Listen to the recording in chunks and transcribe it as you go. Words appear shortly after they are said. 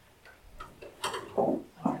Lord,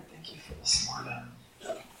 thank you for this morning.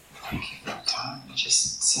 Thank you for the time to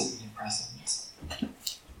just sit in your presence. And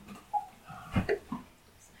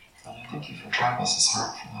I thank you for Travis's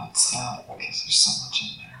heart for that set, because there's so much in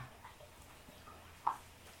there.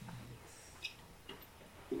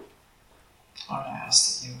 Lord, I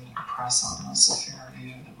ask that you would impress on us a fear of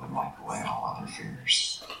you that would wipe away all other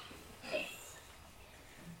fears.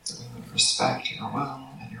 That we would respect your will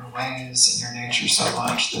and your ways and your nature so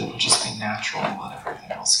much that it would just be natural and let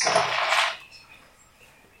everything else go.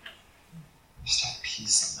 Just have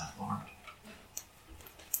peace in that, Lord.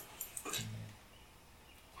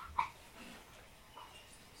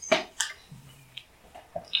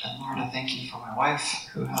 And Lord, I thank you for my wife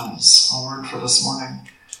who has a word for this morning.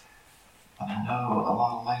 And I know a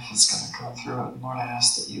lot of life is going to come through it. And Lord, I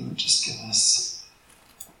ask that you would just give us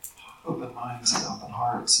open minds and open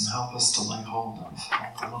hearts and help us to lay hold of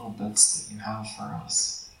all the little bits that you have for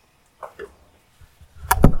us.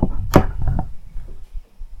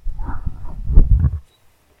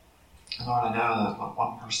 And Lord, I know that what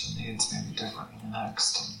one person needs may be different than the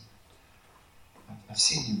next. And I've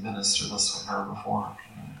seen you minister this with her before.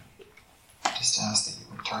 And I just ask that you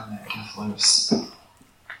would turn that gift loose.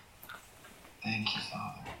 Thank you,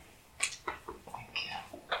 Father. Thank you.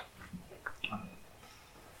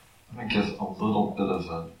 I'm going to give a little bit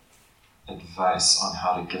of advice on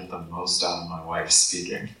how to get the most out of my wife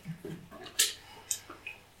speaking.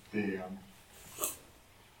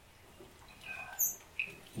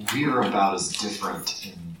 We are about as different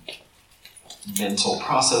in mental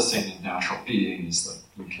processing and natural being as that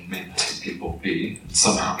we can make two people be and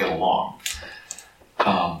somehow get along.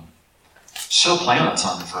 She'll plan a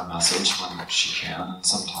ton for a message when she can, and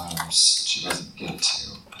sometimes she doesn't get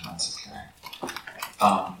to, and that's okay.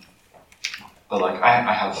 But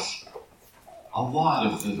I have a lot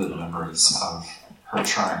of vivid memories of her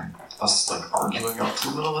trying, us arguing up to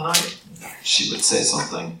the middle of the night. She would say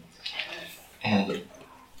something, and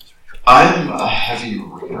I'm a heavy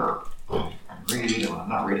reader. I read, and when I'm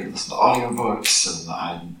not reading, I listen to audiobooks, and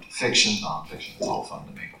I'm fiction, nonfiction, it's all fun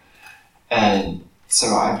to me. And so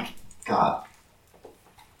I've got a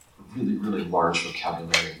really, really large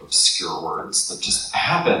vocabulary of obscure words that just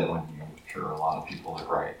happen when you hear a lot of people that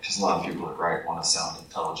write, because a lot of people that write want to sound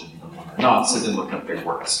intelligent even when they're not, so they look up big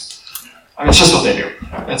words. I mean, it's just what they do.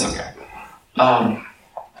 It's okay.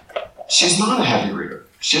 She's not a heavy reader.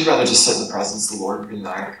 She'd rather just sit in the presence of the Lord and be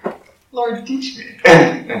like, Lord, teach me.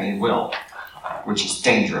 And he will, which is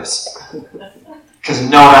dangerous. Because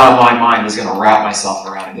no amount of my mind is going to wrap myself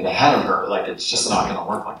around and get ahead of her. It's just not going to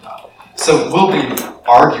work like that. So we'll be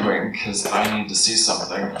arguing because I need to see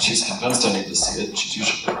something. She's convinced I need to see it, and she's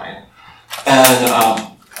usually right.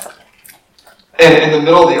 And in the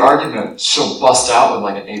middle of the argument, she'll bust out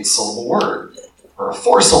with an 8-syllable word or a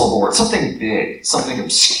 4-syllable word, something big, something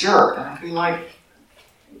obscure. And I'd be like,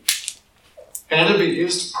 and it'll be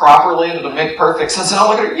used properly and it'll make perfect sense. And I'll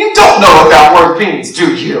look at her, you don't know what that word means,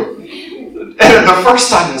 do you? And the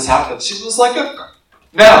first time this happened, she was like,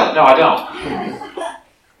 no, I don't.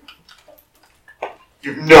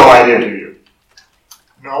 You have no idea, do you?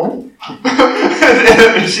 No?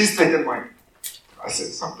 And she's thinking I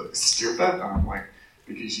said something stupid. And I'm like,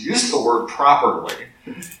 because you used the word properly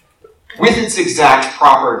with its exact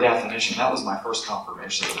proper definition. That was my first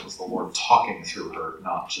confirmation that it was the Lord talking through her,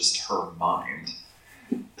 not just her mind.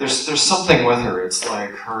 There's something with her. It's like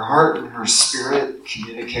her heart and her spirit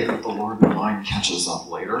communicate with the Lord, and the mind catches up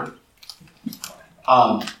later.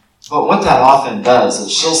 But what that often does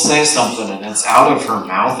is she'll say something and it's out of her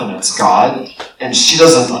mouth and it's God, and she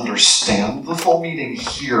doesn't understand the full meaning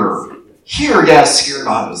here. Here, yes, here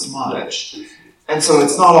not as much. And so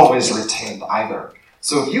it's not always retained either.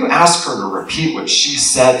 So if you ask her to repeat what she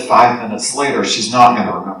said 5 minutes later, she's not going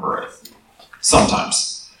to remember it.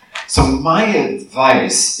 Sometimes. So my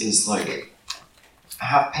advice is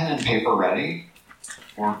have pen and paper ready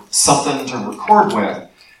or something to record with.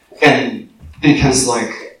 And because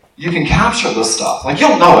you can capture this stuff.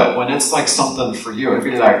 You'll know it when it's something for you. It'd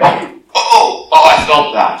be like, oh, I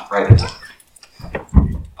felt that. Right.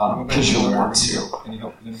 Because you'll want to.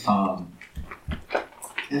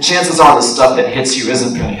 And chances are the stuff that hits you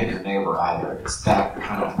isn't going to hit your neighbor either. It's that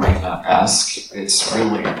kind of Raina-esque. It's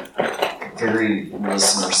really very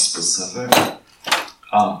listener specific.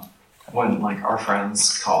 When our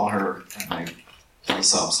friends call her and they tell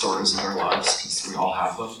sob stories of their lives, because we all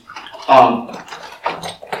have them,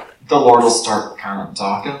 the Lord will start kind of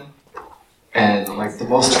talking. And the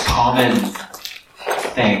most common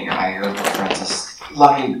thing I hear from friends is,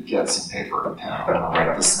 let me get some paper and pen. I'm going to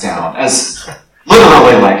write this down. As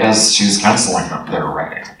literally, as she's counseling them, they're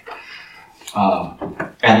writing.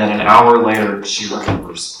 And then an hour later, she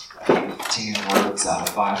remembers 15 words out of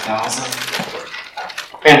 5,000.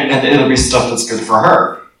 And it'll be stuff that's good for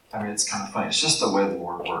her. I mean, it's kind of funny. It's just the way the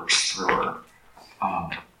Lord works through her.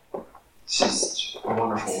 She's a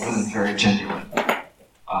wonderful woman, very genuine.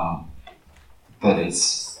 But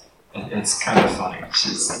it's kind of funny.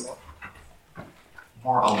 She's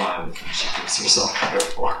more alive than she gives herself credit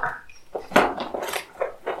for.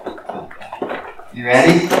 You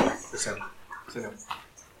ready? Sit down.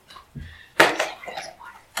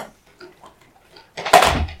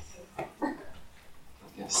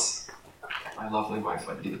 Yes. My lovely wife,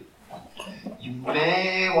 Wendy. You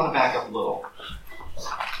may want to back up a little.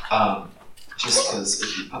 Just because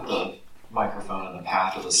if you put the microphone in the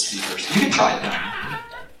path of the speakers, you can try it now.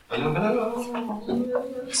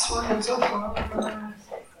 It's working so far.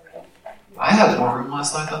 I had more room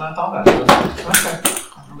last night than I thought I did. Okay.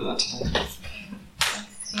 I remember that tonight.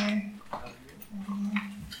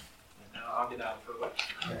 I'll get out for what?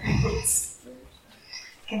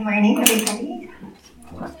 Good morning, everybody.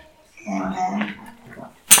 And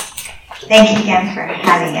thank you again for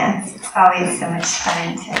having us. It's always so much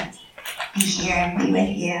fun to be here and be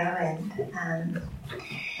with you. And,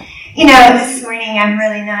 this morning I'm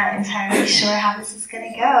really not entirely sure how this is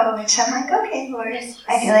going to go, which I'm like, okay, Lord.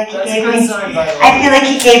 I feel like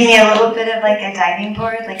He gave me a little bit of like a diving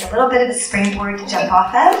board, like a little bit of a springboard to jump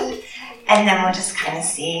off of. And then we'll just kind of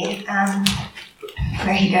see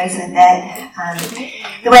where He goes with it.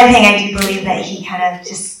 The one thing I do believe that He kind of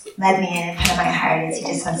just led me in and put in my heart is He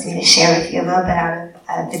just wants me to share with you a little bit out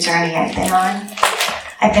of the journey I've been on.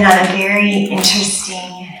 I've been on a very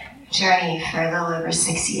interesting journey for a little over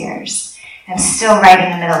 6 years. I'm still right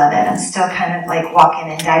in the middle of it. I'm still kind of like walking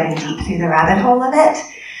and diving deep through the rabbit hole of it.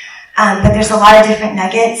 But there's a lot of different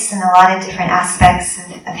nuggets and a lot of different aspects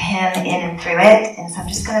of Him in and through it. And so I'm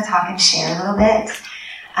just going to talk and share a little bit.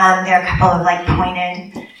 There are a couple of like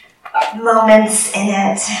pointed moments in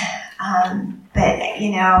it. But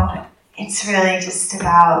it's really just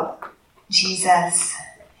about Jesus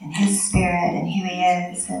and His Spirit and who He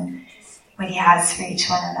is and what He has for each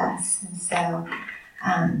one of us. And so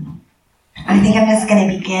I think I'm just going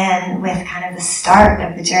to begin with kind of the start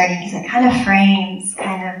of the journey because it kind of frames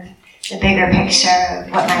kind of the bigger picture of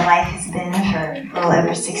what my life has been for a little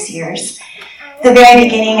over 6 years. The very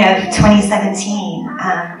beginning of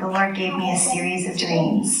 2017, the Lord gave me a series of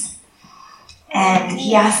dreams. And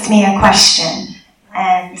He asked me a question.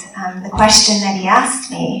 And the question that He asked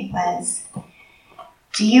me was,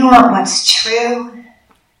 do you want what's true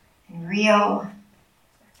and real,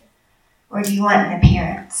 or do you want an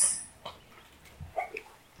appearance?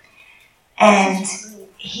 And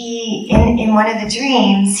He, in one of the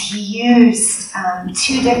dreams, He used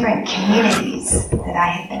 2 different communities that I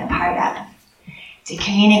had been a part of to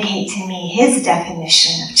communicate to me His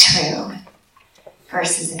definition of true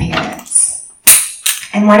versus appearance.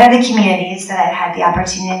 And one of the communities that I've had the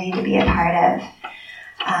opportunity to be a part of,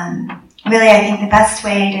 really I think the best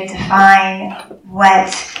way to define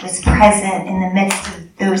what was present in the midst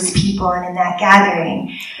of those people and in that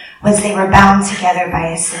gathering was they were bound together by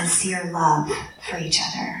a sincere love for each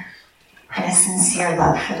other and a sincere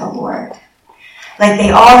love for the Lord. Like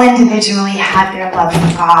they all individually had their love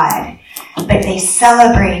for God, but they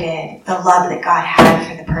celebrated the love that God had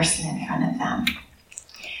for the person in front of them.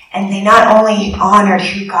 And they not only honored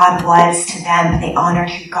who God was to them, but they honored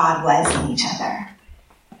who God was in each other.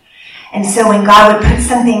 And so when God would put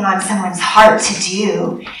something on someone's heart to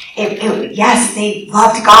do, yes, they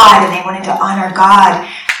loved God and they wanted to honor God,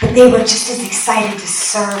 but they were just as excited to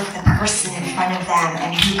serve the person in front of them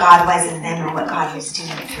and who God was in them and what God was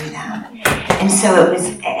doing through them. And so it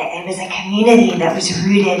was a community that was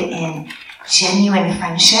rooted in genuine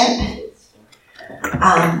friendship.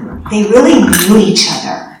 They really knew each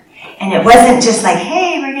other. And it wasn't just like,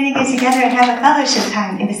 hey, we're going to get together and have a fellowship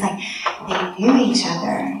time. It was like they knew each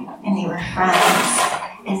other and they were friends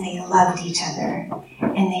and they loved each other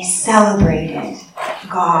and they celebrated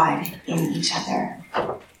God in each other.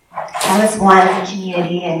 That was one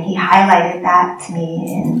community, and He highlighted that to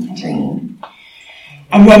me in a dream.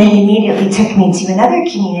 And then He immediately took me to another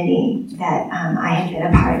community that I had been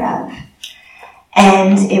a part of.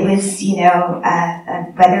 And it was,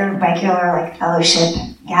 a rather regular like fellowship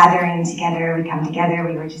gathering together. We come together,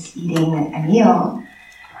 we were just eating a meal.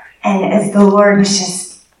 And as the Lord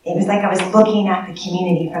was it was like I was looking at the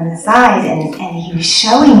community from the side, and He was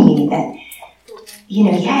showing me that,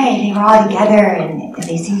 yay, they were all together and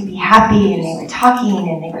they seemed to be happy and they were talking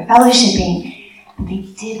and they were fellowshipping, but they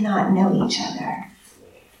did not know each other.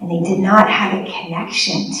 And they did not have a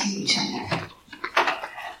connection to each other.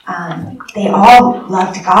 They all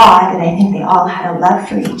loved God, and I think they all had a love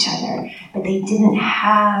for each other, but they didn't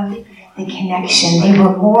have the connection. It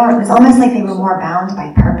was almost like they were more bound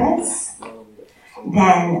by purpose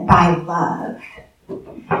than by love.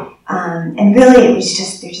 And really, there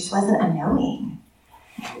just wasn't a knowing.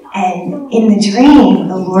 And in the dream,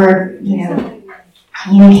 the Lord,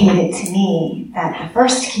 communicated to me that the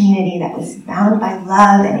first community that was bound by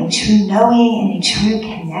love and a true knowing and a true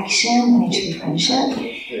connection and a true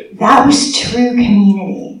friendship, that was true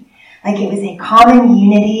community. Like it was a common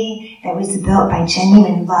unity that was built by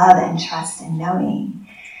genuine love and trust and knowing.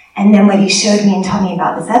 And then when he showed me and told me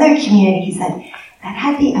about this other community, he said, that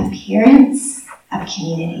had the appearance of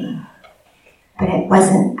community, but it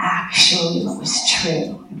wasn't actually what was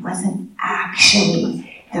true. It wasn't actually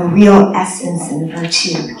the real essence and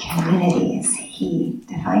virtue of community as he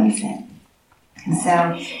defines it. And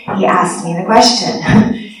so he asked me the question,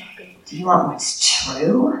 do you want what's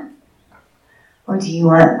true? Or do you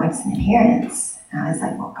want what's an appearance? And I was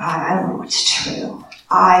like, well, God, I want what's true.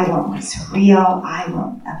 I want what's real. I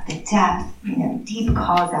want of the depth. Deep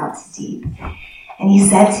calls out to deep. And he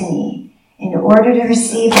said to me, in order to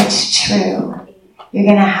receive what's true, you're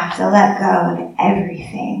going to have to let go of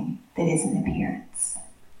everything that is an appearance.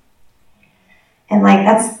 And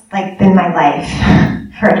that's been my life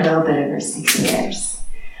for a little bit over 6 years.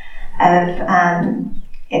 I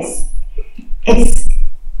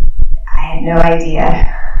had no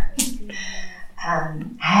idea.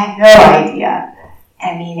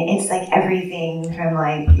 I mean, it's like everything from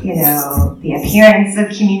the appearance of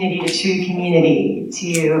community to true community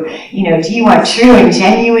to, do you want true and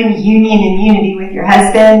genuine union and unity with your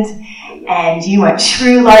husband? And do you want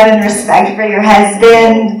true love and respect for your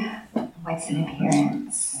husband? What's an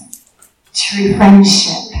appearance? True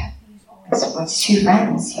friendship. What's true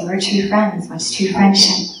friends? You are true friends. What's true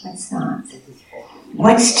friendship? What's not?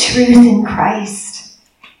 What's truth in Christ?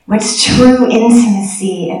 What's true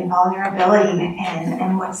intimacy and vulnerability with him?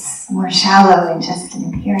 And what's more shallow and just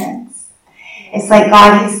an appearance? It's like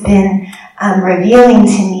God has been revealing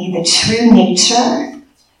to me the true nature,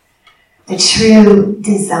 the true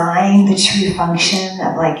design, the true function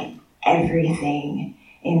of everything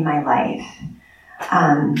in my life.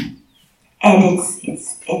 And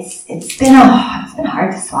it's been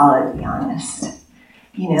hard to swallow, to be honest.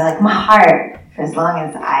 My heart, for as long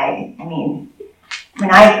as when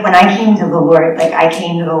I came to the Lord, I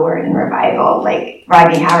came to the Lord in revival,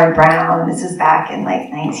 Rodney Howard Brown. This was back in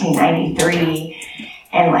 1993.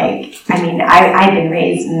 And I'd been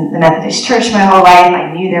raised in the Methodist Church my whole life.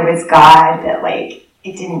 I knew there was God, but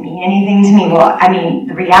it didn't mean anything to me. Well,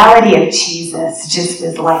 the reality of Jesus just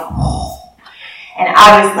was whoa. And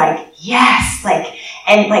I was yes,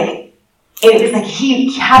 it was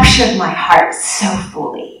he captured my heart so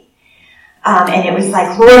fully. And it was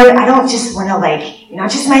Lord, I don't just want to you're not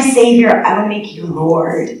just my Savior, I want to make you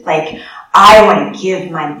Lord. I want to give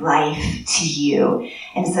my life to you.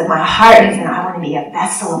 And so my heart is, I want to be a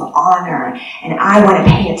vessel of honor, and I want to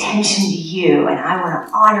pay attention to you, and I want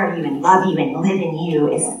to honor you and love you and live in you.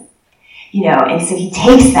 And so he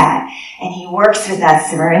takes that and he works with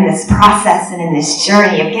us, and we're in this process and in this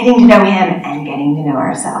journey of getting to know him and getting to know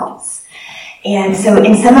ourselves. And so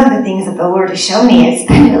in some of the things that the Lord has shown me, it's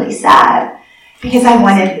been really sad because I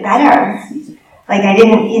wanted better.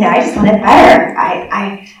 I just wanted better.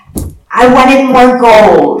 I wanted more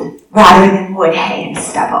gold rather than wood, hay, and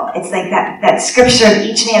stubble. It's that scripture of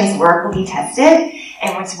each man's work will be tested,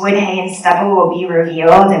 and what's wood, hay, and stubble will be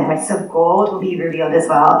revealed, and what's of gold will be revealed as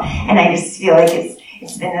well. And I just feel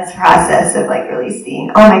it's been this process of really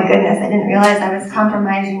seeing, oh my goodness, I didn't realize I was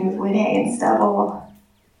compromising with wood, hay, and stubble.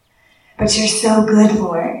 But you're so good,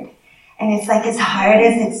 Lord. And it's as hard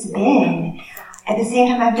as it's been, at the same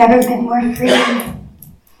time, I've never been more free.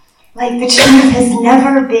 The truth has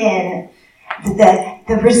never been,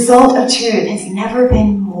 the result of truth has never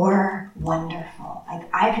been more wonderful.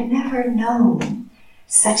 I've never known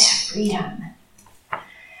such freedom.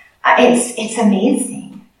 It's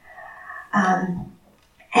amazing.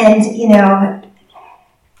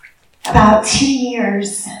 About 2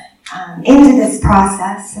 years into this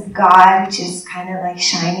process of God just kind of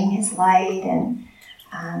shining his light and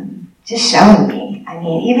just showing me.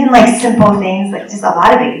 Even simple things, just a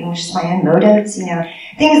lot of it, just my own motives,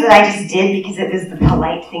 things that I just did because it was the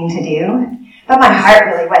polite thing to do. But my heart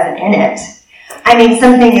really wasn't in it.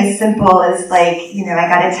 Something as simple as I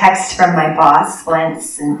got a text from my boss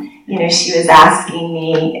once, and she was asking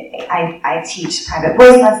me, I teach private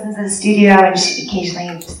voice lessons in the studio, and occasionally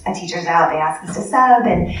a teacher's out, they ask us to sub,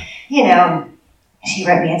 and she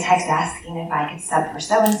wrote me a text asking if I could sub for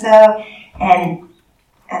so-and-so, and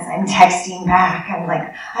as I'm texting back, I'm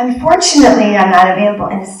like, unfortunately, I'm not available.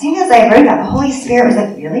 And as soon as I wrote that, the Holy Spirit was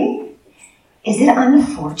like, really? Is it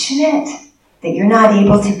unfortunate that you're not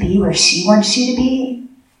able to be where she wants you to be,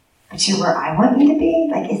 but you're where I want you to be?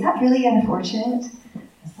 Like, is that really unfortunate? I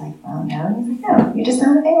was like, well, no. And he's like, no, you're just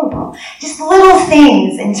not available. Just little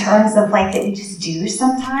things in terms of like that we just do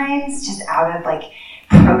sometimes, just out of like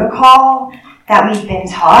protocol that we've been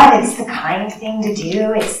taught. It's the kind thing to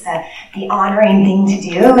do. It's the honoring thing to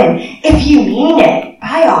do. And if you mean it,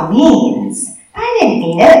 by all means. But I didn't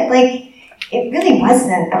mean it. Like, it really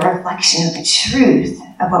wasn't a reflection of the truth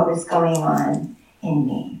of what was going on in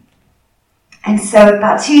me. And so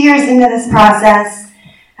about 2 years into this process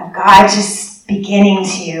of God just beginning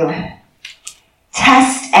to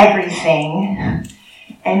test everything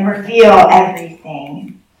and reveal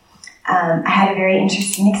everything, I had a very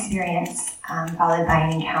interesting experience followed by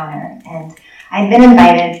an encounter. And I'd been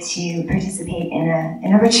invited to participate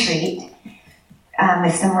in a retreat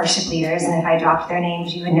with some worship leaders, and if I dropped their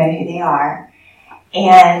names, you would know who they are.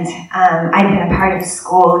 And I'd been a part of the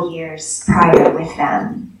school years prior with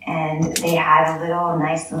them, and they had a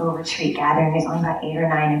nice little retreat gathering. There's only about 8 or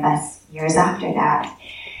 9 of us years after that.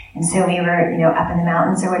 And so we were, up in the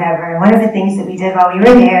mountains or whatever. And one of the things that we did while we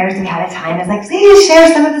were there is we had a time. It's like, please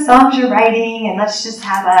share some of the songs you're writing, and let's just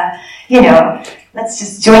have let's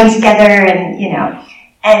just join together,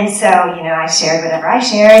 And so, I shared whatever I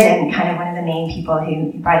shared, and kind of one of the main people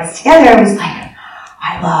who brought us together was like,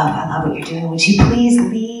 I love what you're doing. Would you please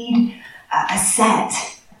lead a set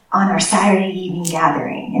on our Saturday evening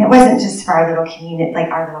gathering? And it wasn't just for our little community, like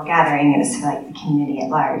our little gathering, it was for like the community at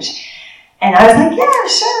large. And I was like, yeah,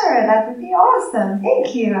 sure, that would be awesome.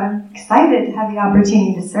 Thank you. I'm excited to have the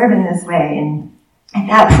opportunity to serve in this way. And at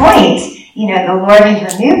that point, the Lord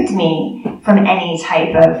had removed me from any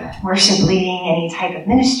type of worship leading, any type of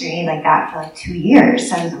ministry like that for like 2 years.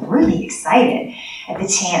 So I was really excited at the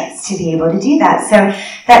chance to be able to do that. So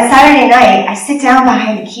that Saturday night, I sit down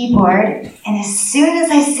behind the keyboard, and as soon as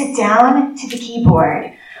I sit down to the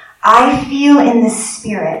keyboard, I feel in the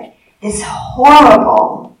spirit this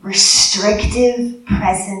horrible, restrictive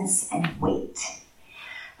presence and weight.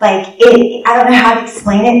 Like, I don't know how to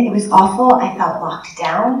explain it. It was awful. I felt locked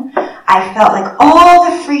down. I felt like all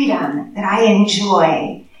the freedom that I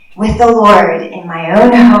enjoy with the Lord in my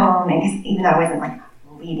own home, and even though I wasn't like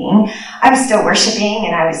leading, I was still worshiping,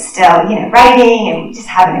 and I was still, writing and just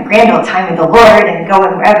having a grand old time with the Lord and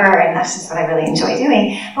going wherever, and that's just what I really enjoy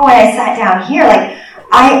doing. But when I sat down here, like,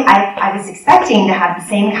 I was expecting to have the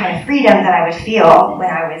same kind of freedom that I would feel when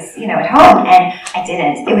I was, at home, and I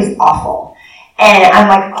didn't. It was awful. And I'm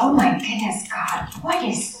like, oh my goodness, God, what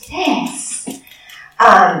is this?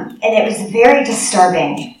 And it was very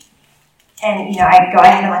disturbing. And, I go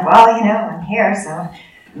ahead and I'm like, well, I'm here, so I'm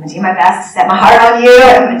going to do my best to set my heart on you.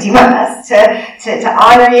 I'm going to do my best to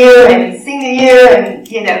honor you and sing to you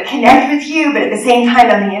and, connect with you. But at the same time,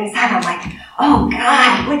 on the inside, I'm like, oh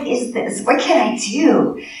God, what is this? What can I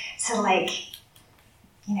do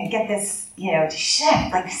to get this, to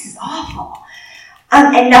shift? Like, this is awful.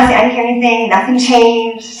 And nothing, I didn't hear anything, nothing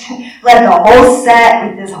changed. Led the whole set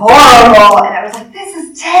with this horrible, and I was like, this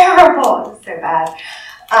is terrible. It was so bad.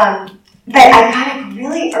 But I got up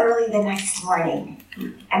really early the next morning.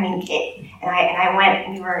 I went,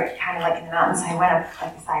 and we were kind of like in the mountains, so I went up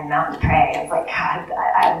like beside the mountain to pray. I was like, God,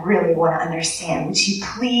 I really want to understand. Would you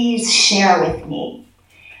please share with me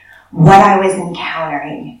what I was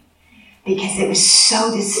encountering? Because it was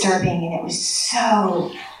so disturbing, and it was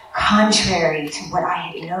so contrary to what I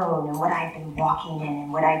had known and what I'd been walking in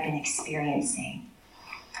and what I'd been experiencing.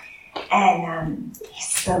 And he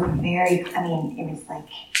spoke it was like,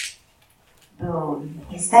 boom.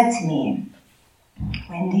 He said to me,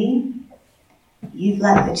 Wendy, you've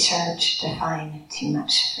let the church define too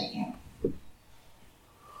much for you.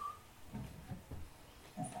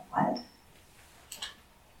 I said, what?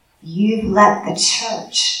 You've let the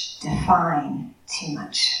church define too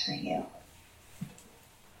much for you.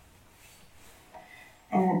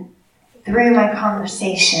 And through my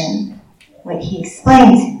conversation, what he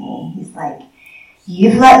explained to me, he's like,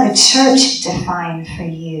 you've let the church define for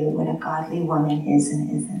you what a godly woman is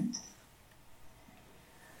and isn't.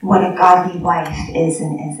 What a godly wife is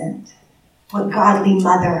and isn't. What godly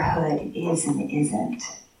motherhood is and isn't.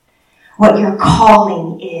 What your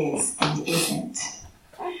calling is and isn't.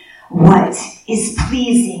 What is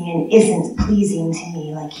pleasing and isn't pleasing to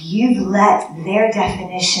me. Like, you've let their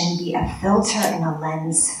definition be a filter and a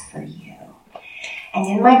lens for you. And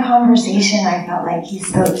in my conversation, I felt like he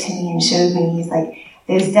spoke to me and showed me, he's like,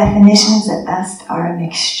 those definitions at best are a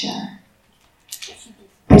mixture.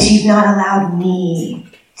 But you've not allowed me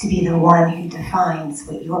to be the one who defines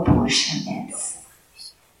what your portion is.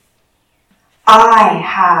 I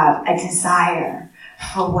have a desire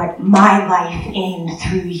for what my life in and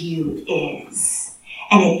through you is,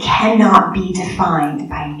 and it cannot be defined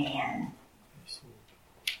by man.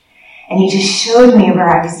 And he just showed me where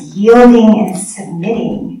I was yielding and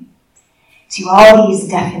submitting to all these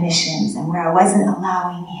definitions, and where I wasn't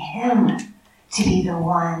allowing him to be the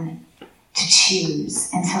one to choose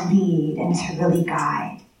and to lead and to really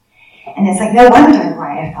guide. And it's like, no wonder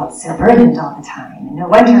why I felt so burdened all the time, and no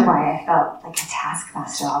wonder why I felt like a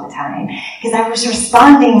taskmaster all the time, because I was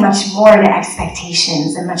responding much more to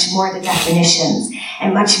expectations and much more to definitions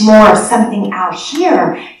and much more something out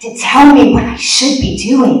here to tell me what I should be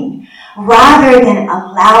doing, rather than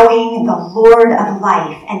allowing the Lord of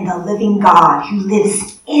life and the living God who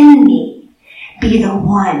lives in me be the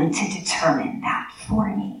one to determine that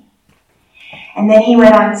for me. And then he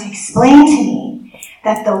went on to explain to me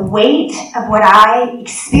that the weight of what I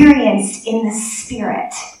experienced in the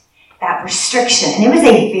spirit, that restriction, and it was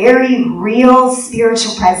a very real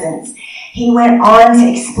spiritual presence. He went on to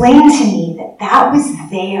explain to me that that was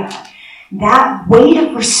there. That weight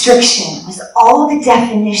of restriction was all the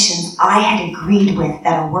definitions I had agreed with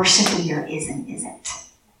that a worship leader is and isn't.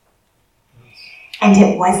 And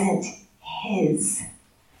it wasn't his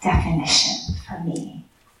definition for me.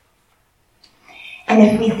 And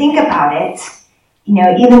if we think about it,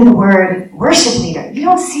 even the word worship leader, you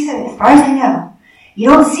don't see that, as far as I know, you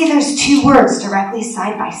don't see those two words directly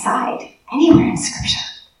side by side anywhere in Scripture.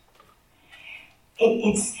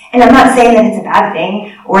 And I'm not saying that it's a bad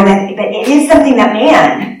thing, but it is something that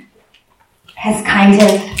man has kind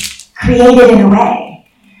of created in a way.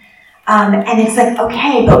 And it's like,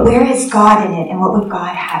 okay, but where is God in it, and what would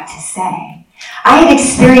God have to say? I have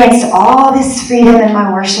experienced all this freedom in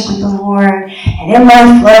my worship with the Lord, and in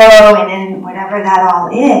my flow, and in whatever that all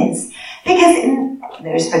is,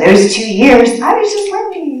 because for those 2 years, I was just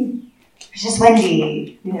Wendy. It was just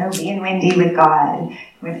Wendy, being Wendy with God,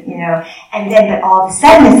 and then, but all of a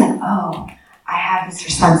sudden it's like, oh, I have this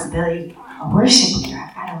responsibility, a worship leader,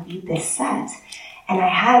 I've got to lead this set. And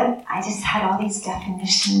I just had all these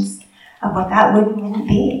definitions of what that would and wouldn't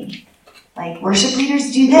be. Like, worship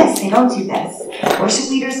leaders do this, they don't do this. Worship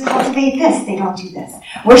leaders cultivate this, they don't do this.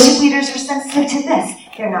 Worship leaders are sensitive to this,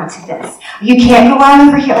 they're not to this. You can't go out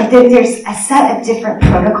over here. Like, there's a set of different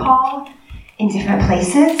protocol in different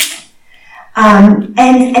places. And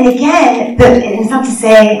again, it's not to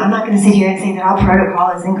say, I'm not going to sit here and say that all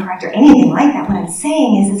protocol is incorrect or anything like that. What I'm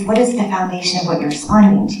saying is what is the foundation of what you're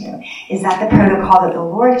responding to? Is that the protocol that the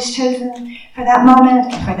Lord has chosen for that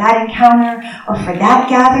moment, or for that encounter, or for that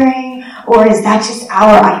gathering? Or is that just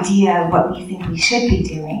our idea of what we think we should be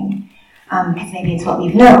doing? Because maybe it's what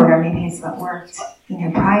we've known, or maybe it's what worked,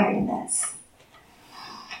 prior to this.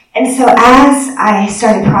 And so as I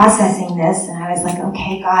started processing this, and I was like,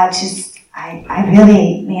 okay, God, I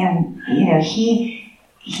really, man,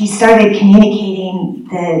 he started communicating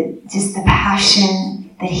the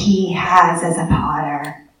passion that he has as a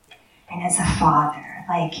potter and as a father,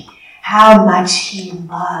 like how much he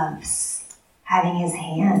loves having his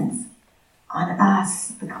hands on us,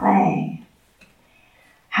 the clay,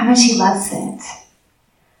 how much he loves it.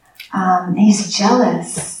 He's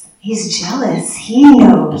jealous. He's jealous. He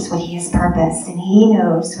knows what he has purposed, and he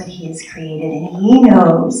knows what he has created, and he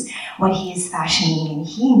knows what he is fashioning, and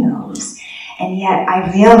he knows. And yet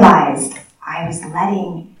I realized I was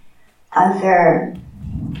letting other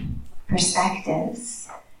perspectives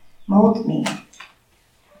mold me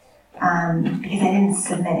because I didn't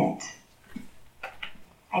submit it.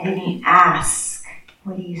 I didn't ask,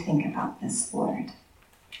 what do you think about this, Lord?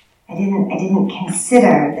 I didn't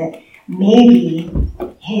consider that maybe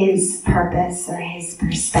his purpose or his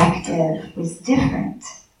perspective was different.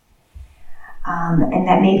 And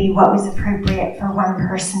that maybe what was appropriate for one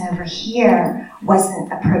person over here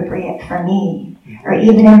wasn't appropriate for me. Or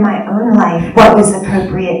even in my own life, what was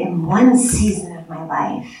appropriate in one season of my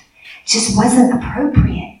life just wasn't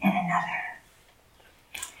appropriate in another.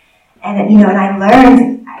 And, and I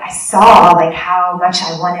learned, I saw like how much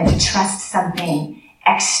I wanted to trust something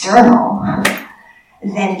external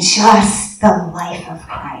than just the life of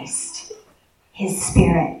Christ, his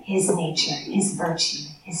spirit, his nature, his virtue,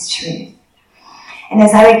 his truth. And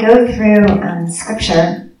as I would go through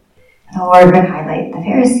Scripture, the Lord would highlight the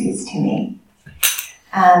Pharisees to me.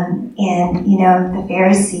 The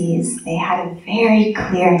Pharisees, they had a very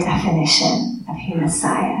clear definition of who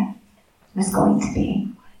Messiah was going to be.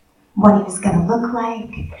 what he was going to look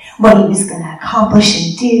like, what he was going to accomplish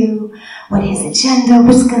and do, what his agenda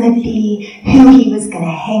was going to be, who he was going to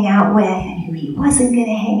hang out with and who he wasn't going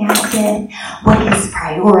to hang out with, what his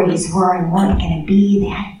priorities were and weren't going to be. They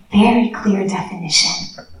had a very clear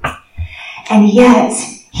definition. And yet,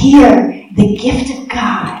 here, the gift of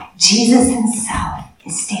God, Jesus himself,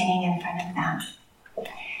 is standing in front of them.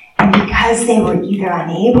 And because they were either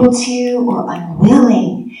unable to or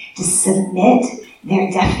unwilling to submit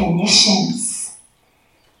their definitions,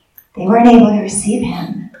 they weren't able to receive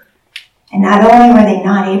him. And not only were they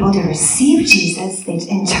not able to receive Jesus, they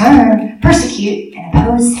in turn persecute and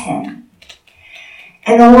oppose him.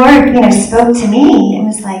 And the Lord, spoke to me and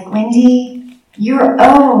was like, Wendy, your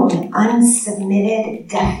own unsubmitted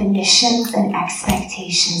definitions and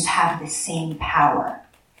expectations have the same power.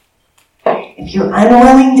 If you're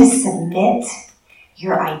unwilling to submit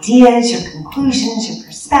your ideas, your conclusions, your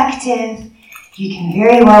perspective, you can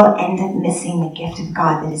very well end up missing the gift of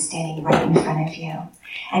God that is standing right in front of you.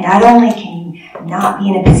 And not only can you not be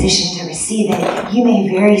in a position to receive it, you may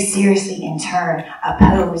very seriously in turn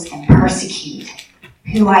oppose and persecute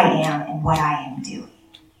who I am and what I am doing.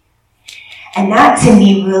 And that to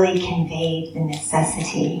me really conveyed the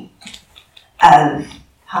necessity of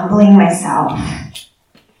humbling myself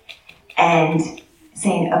and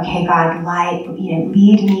saying, okay, God,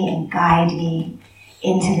 lead me and guide me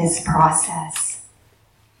into this process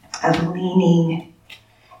of leaning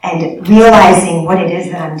and realizing what it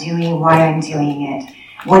is that I'm doing, why I'm doing it,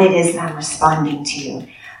 what it is that I'm responding to.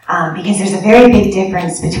 Because there's a very big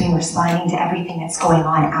difference between responding to everything that's going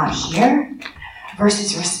on out here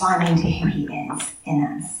versus responding to who he is in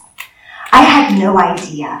us. I had no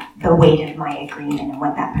idea the weight of my agreement and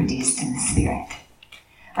what that produced in the spirit.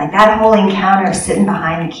 Like that whole encounter of sitting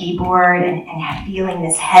behind the keyboard and feeling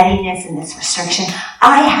this heaviness and this restriction,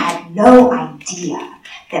 I had no idea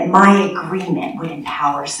that my agreement would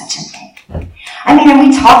empower such a thing. I mean, and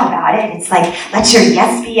we talk about it. It's like, let your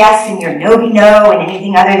yes be yes and your no be no, and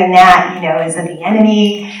anything other than that, is of the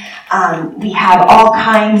enemy. We have all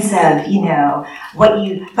kinds of, what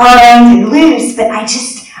you bind and loose, but I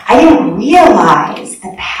didn't realize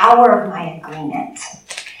the power of my agreement.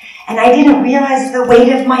 And I didn't realize the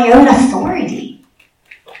weight of my own authority.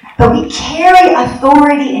 But we carry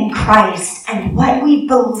authority in Christ, and what we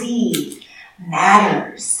believe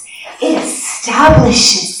matters. It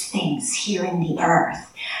establishes things here in the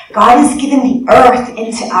earth. God has given the earth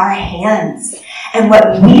into our hands. And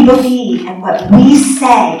what we believe and what we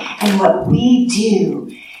say and what we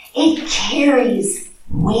do, it carries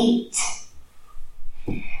weight.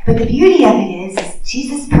 But the beauty of it is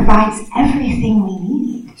Jesus provides everything we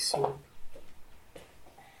need.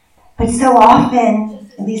 But so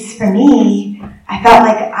often, at least for me, I felt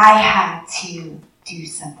like I had to do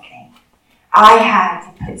something. I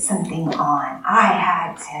had to put something on. I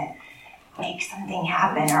had to make something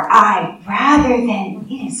happen. Rather than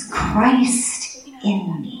it is Christ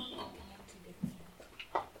in me.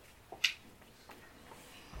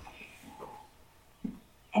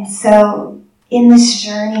 And so, in this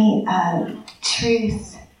journey of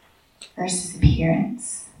truth versus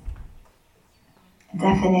appearance,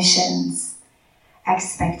 definitions,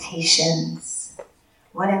 expectations,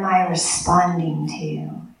 what am I responding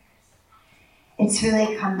to? It's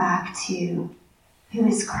really come back to who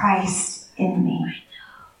is Christ in me?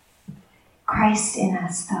 Christ in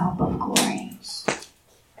us, the hope of glory.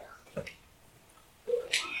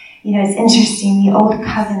 It's interesting, the old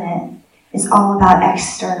covenant is all about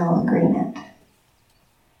external agreement.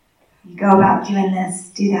 You go about doing this,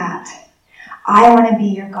 do that. I want to be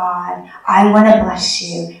your God. I want to bless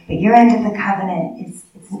you. But your end of the covenant is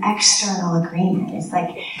an external agreement. It's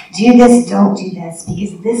like, do this, don't do this,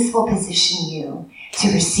 because this will position you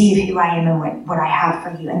to receive who I am and what I have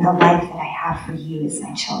for you and the life that I have for you as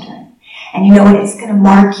my children. And you know what? It's going to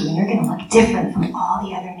mark you, and you're going to look different from all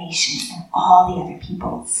the other nations and all the other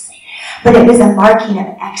peoples. But it was a marking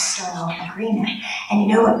of external agreement. And you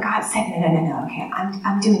know what God said? No. Okay,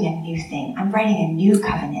 I'm doing a new thing. I'm writing a new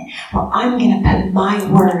covenant. Well, I'm going to put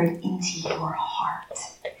my word into your heart,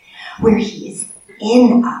 where he is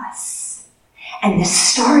in us. And the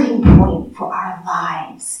starting point for our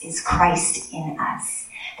lives is Christ in us.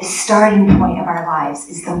 The starting point of our lives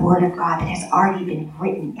is the word of God that has already been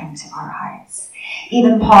written into our hearts.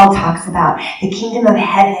 Even Paul talks about the kingdom of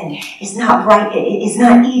heaven is not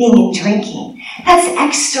eating and drinking. That's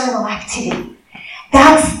external activity.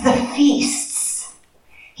 That's the feasts.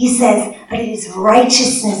 He says, but it is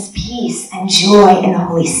righteousness, peace, and joy in the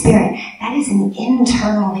Holy Spirit. That is an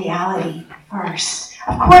internal reality first.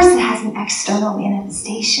 Of course, it has an external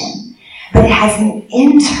manifestation, but it has an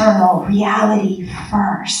internal reality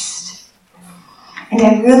first. And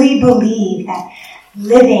I really believe that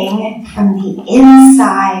living from the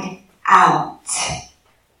inside out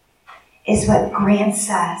is what grants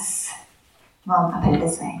us, well, I'll put it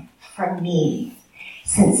this way, for me,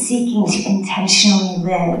 since seeking to intentionally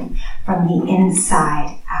live from the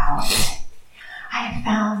inside out, I have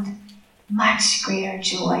found much greater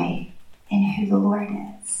joy in who the Lord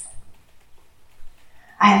is.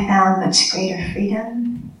 I have found much greater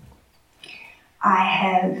freedom. I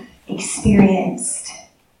have experienced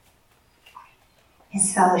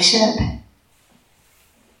His fellowship.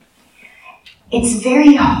 It's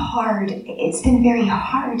very hard. It's been very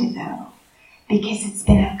hard, though, because it's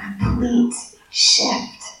been a complete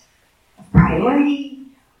shift of priority.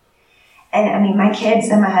 And I mean, my kids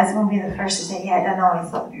and my husband will be the first to say, yeah, it doesn't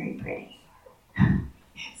always look very pretty.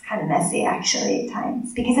 It's kind of messy, actually, at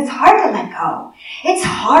times, because it's hard to let go. It's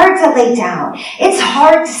hard to lay down. It's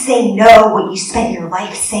hard to say no what you spent your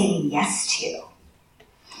life saying yes to.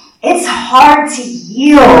 It's hard to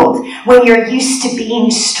yield when you're used to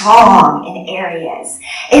being strong in areas.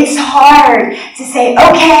 It's hard to say,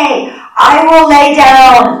 okay, I will lay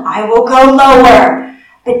down, I will go lower.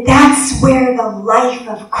 But that's where the life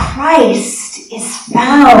of Christ is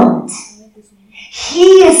found.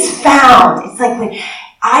 He is found. It's like when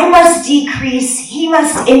I must decrease, He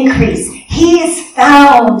must increase. He is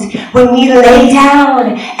found when we lay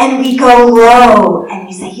down and we go low and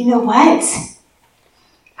we say, you know what?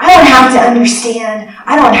 I don't have to understand.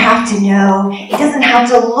 I don't have to know. It doesn't have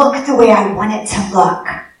to look the way I want it to look.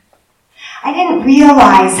 I didn't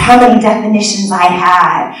realize how many definitions I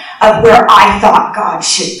had of where I thought God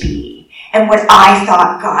should be and what I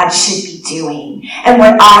thought God should be doing and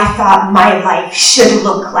what I thought my life should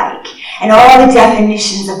look like and all the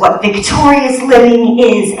definitions of what victorious living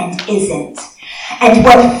is and isn't and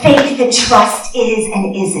what faith and trust is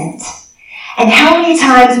and isn't. And how many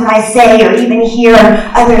times would I say or even hear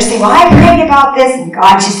others say, well, I prayed about this and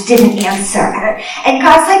God just didn't answer. And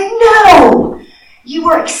God's like, no. You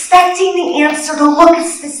were expecting the answer to look a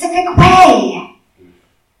specific way.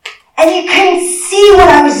 And you couldn't see what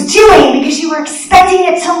I was doing because you were expecting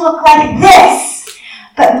it to look like this.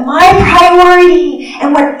 But my priority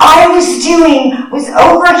and what I was doing was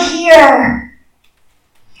over here.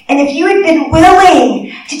 And if you had been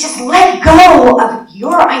willing to just let go of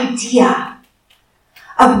your idea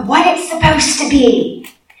of what it's supposed to be,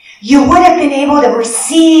 you would have been able to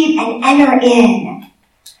receive and enter in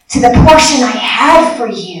to the portion I had for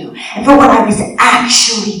you and for what I was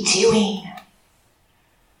actually doing.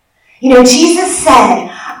 You know, Jesus said,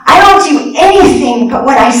 I don't do anything but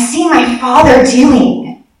what I see my Father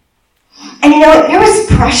doing. And you know, there was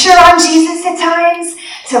pressure on Jesus at times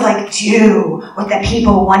to do what the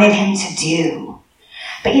people wanted him to do.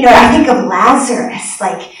 But you know, I think of Lazarus,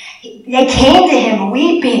 they came to him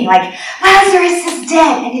weeping, like, Lazarus is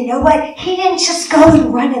dead. And you know what? He didn't just go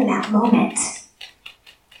and run in that moment.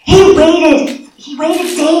 He waited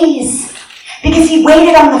days because he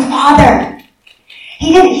waited on the Father.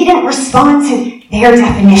 He didn't respond to their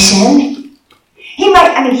definition. He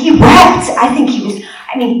wept. I think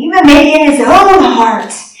even maybe in his own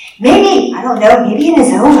heart, maybe in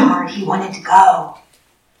his own heart he wanted to go.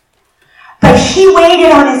 But he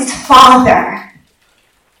waited on his Father.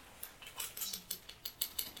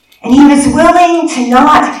 And he was willing to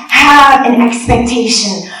not have an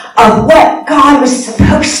expectation of what God was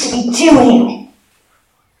supposed to be doing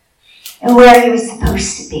and where he was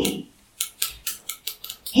supposed to be.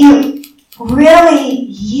 He really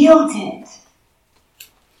yielded.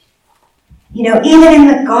 You know, even in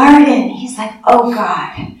the garden, he's like, oh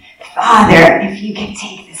God, Father, if you could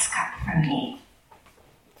take this cup from me.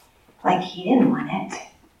 Like he didn't want it.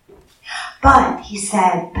 But he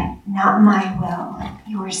said, but not my will,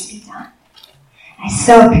 yours be done. I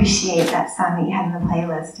so appreciate that song that you had in the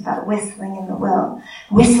playlist about whistling in the will.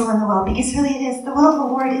 Whistle in the will, because really it is. The will of the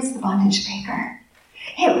Lord is the bondage breaker.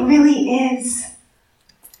 It really is.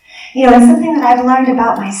 You know, and something that I've learned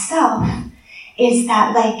about myself is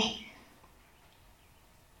that,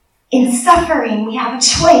 in suffering, we have a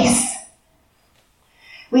choice.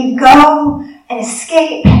 We go and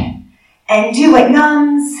escape and do what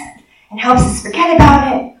numbs and helps us forget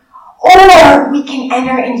about it, or we can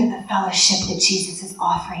enter into the fellowship that Jesus is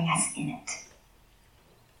offering us in it.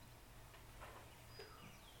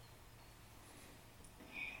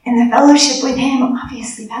 And the fellowship with him,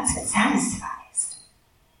 obviously, that's what satisfies.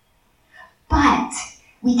 But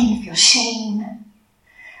we can feel shame.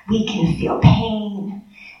 We can feel pain.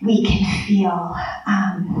 We can feel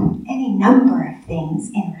any number of things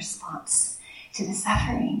in response to the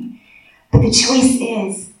suffering. But the choice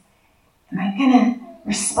is, am I going to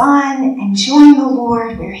respond and join the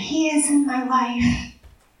Lord where He is in my life?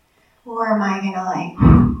 Or am I going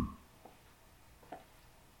to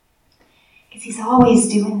because He's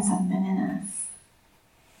always doing something in us.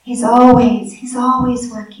 He's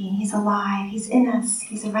always working. He's alive. He's in us.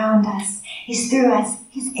 He's around us. He's through us.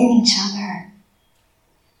 He's in each other.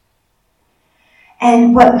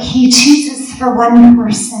 And what He chooses for one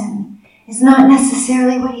person is not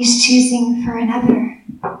necessarily what He's choosing for another.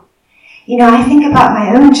 You know, I think about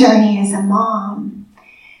my own journey as a mom.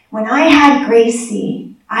 When I had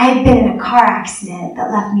Gracie, I had been in a car accident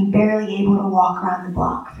that left me barely able to walk around the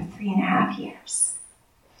block for 3.5 years.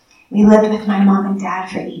 We lived with my mom and dad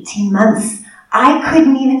for 18 months. I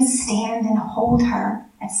couldn't even stand and hold her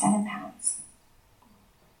at 7 pounds.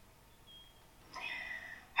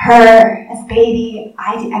 Her, as baby,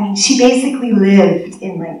 she basically lived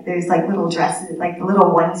in those little dresses, the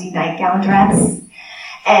little onesie nightgown dress,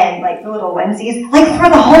 and the little onesies, for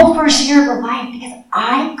the whole first year of her life, because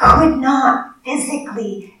I could not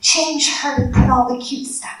physically change her to put all the cute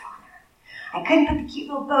stuff on her. I couldn't put the cute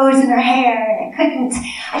little bows in her hair, and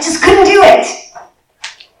I just couldn't do it.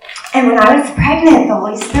 And when I was pregnant, the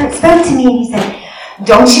Holy Spirit spoke to me and He said,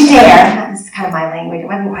 don't you dare, this is kind of my language, it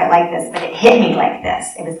wasn't quite like this, but it hit me like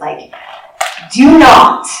this. It was do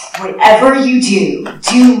not, whatever you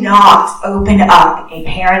do not open up a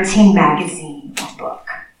parenting magazine or book.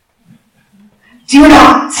 Do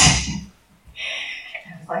not.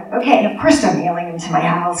 Okay, and of course they're mailing them to my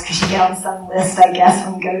house because you get on some list, I guess,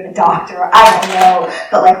 when you go to the doctor. I don't know.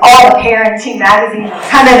 But all the parenting magazines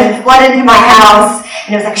come in and flood into my house.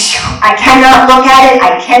 And it was I cannot look at it.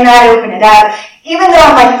 I cannot open it up. Even though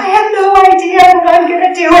I'm I have no idea what I'm going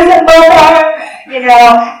to do as a mother. And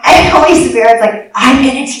the Holy Spirit's I'm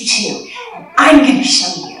going to teach you. And I'm going to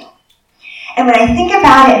show you. And when I think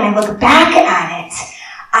about it and I look back at it,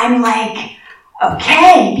 I'm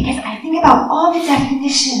okay, because I think about all the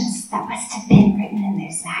definitions that must have been written in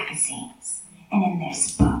those magazines and in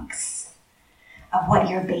those books of what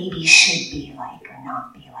your baby should be like or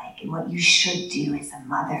not be like, and what you should do as a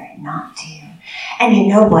mother and not do. And you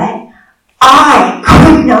know what? I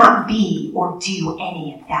could not be or do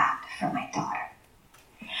any of that for my daughter.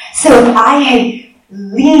 So if I had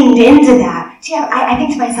leaned into that, I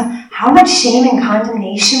think to myself, how much shame and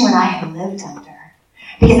condemnation would I have lived under?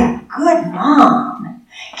 Because a good mom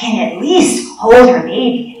can at least hold her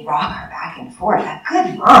baby and rock her back and forth. A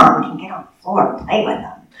good mom can get on the floor and play with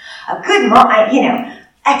them. A good mom,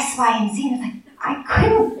 X, Y, and Z. And it's I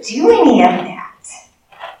couldn't do any of that.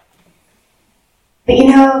 But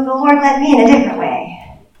the Lord led me in a different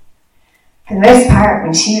way. For the most part,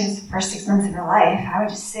 when she was the first 6 months of her life, I would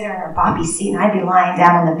just sit her in her boppy seat and I'd be lying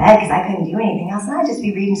down on the bed because I couldn't do anything else. And I'd just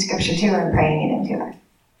be reading scripture to her and praying it into her.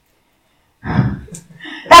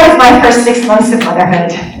 That was my first 6 months of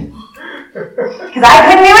motherhood. Because I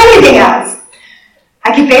couldn't do anything else.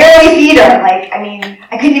 I could barely feed her.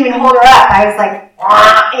 I couldn't even hold her up. I was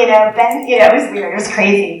it was weird. It was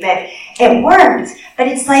crazy. But it worked. But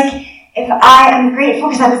it's I'm grateful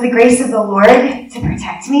because that was the grace of the Lord to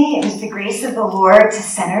protect me. It was the grace of the Lord to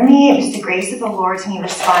center me. It was the grace of the Lord to me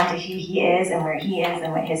respond to who He is and where He is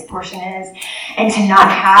and what His portion is. And to not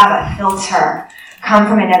have a filter come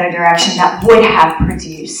from another direction that would have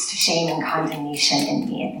produced shame and condemnation in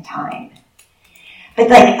me at the time.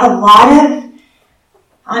 But a lot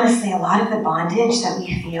of the bondage that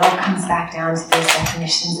we feel comes back down to those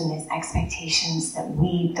definitions and those expectations that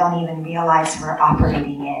we don't even realize we're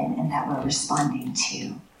operating in and that we're responding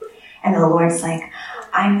to. And the Lord's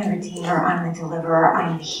I'm the Redeemer, I'm the Deliverer,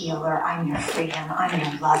 I'm the Healer, I'm your freedom, I'm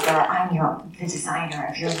your lover, I'm the designer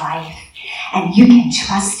of your life. And you can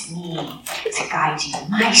trust me to guide you.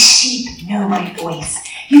 My sheep know my voice.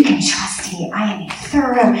 You can trust me. I am a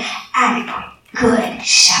thorough, adequate, good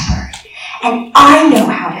shepherd. And I know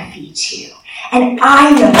how to feed you. And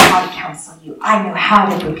I know how to counsel you. I know how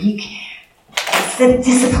to rebuke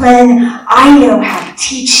discipline. I know how to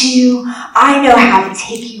teach you. I know how to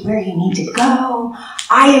take you where you need to go.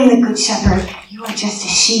 I am the good shepherd. You are just a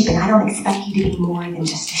sheep, and I don't expect you to be more than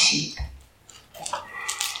just a sheep.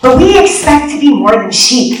 But we expect to be more than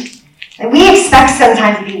sheep. And we expect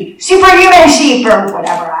sometimes to be superhuman sheep or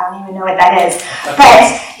whatever. I don't even know what that is.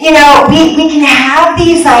 But, we can have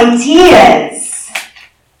these ideas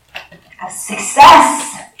of success.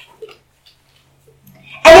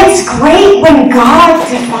 And it's great when God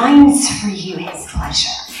defines for you His pleasure.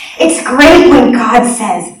 It's great when God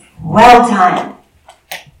says, well done.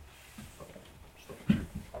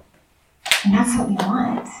 And that's what we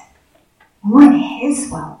want. We want His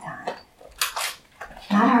well done,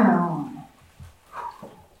 not our own.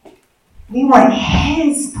 We want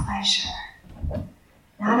His pleasure,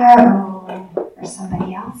 not our own or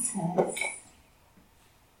somebody else's.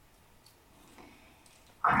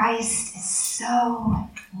 Christ is so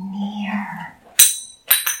near.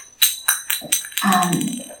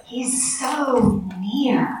 He's so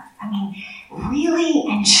near. I mean, really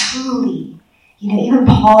and truly. Even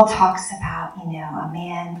Paul talks about, a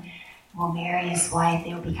man will marry his wife,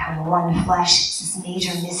 they will become one flesh. It's this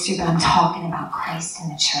major mystery, but I'm talking about Christ in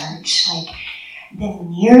the church. Like, the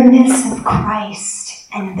nearness of Christ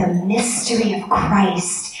and the mystery of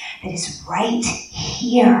Christ that is right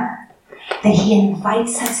here, that he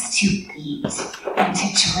invites us to eat and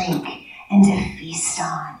to drink and to feast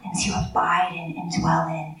on and to abide in and dwell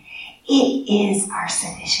in. It is our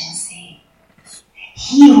sufficiency.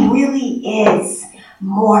 He really is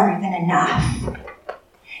more than enough.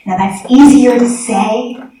 Now that's easier to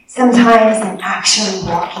say sometimes than actually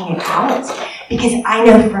walking it out, because I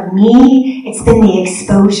know for me, it's been the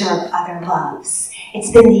exposure of other loves. It's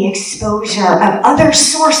been the exposure of other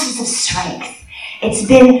sources of strength. It's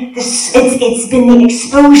been the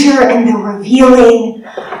exposure and the revealing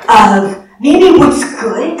of maybe what's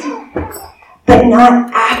good, but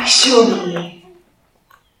not actually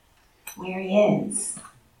where he is.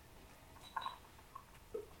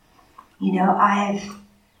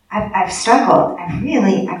 I've struggled. I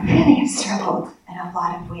really have struggled in a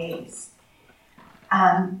lot of ways.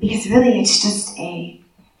 Because really it's just the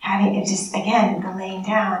laying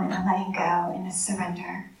down and the letting go and the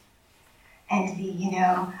surrender. And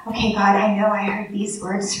okay, God, I know I heard these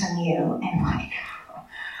words from you, and like,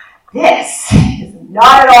 this is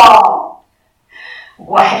not at all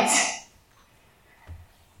what.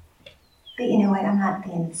 But you know what? I'm not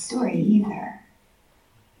the end of the story either.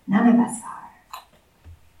 None of us are.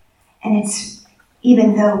 And it's,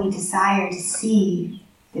 even though we desire to see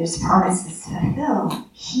those promises fulfilled,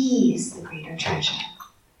 he is the greater treasure.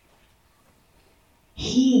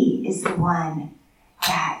 He is the one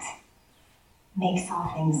that makes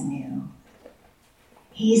all things new.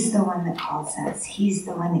 He's the one that calls us. He's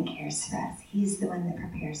the one that cares for us. He's the one that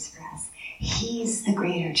prepares for us. He's the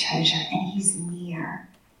greater treasure, and he's near.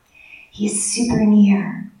 He's super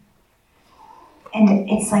near. And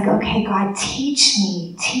it's like, okay, God, teach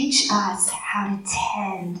us how to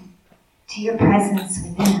tend to your presence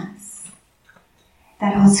within us.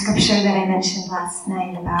 That whole scripture that I mentioned last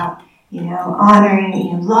night about,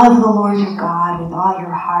 honoring, love the Lord your God with all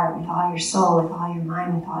your heart, with all your soul, with all your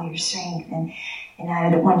mind, with all your strength. And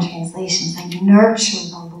out of one translation, it's like, nurture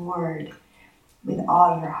the Lord with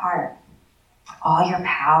all your heart, all your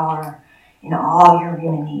power, in all your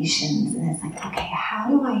ruminations. And it's like, okay, how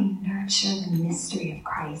do I nurture the mystery of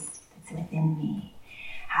Christ that's within me?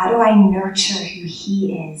 How do I nurture who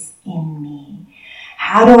he is in me?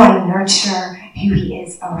 How do I nurture who he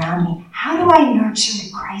is around me? How do I nurture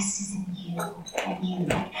that Christ is in you and you?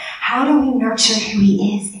 Like, how do we nurture who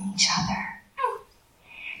he is in each other?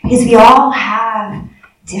 Because we all have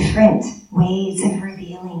different ways of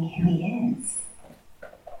revealing who he is.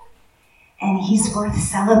 And he's worth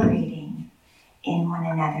celebrating in one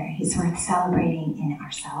another. He's worth celebrating in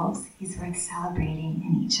ourselves. He's worth celebrating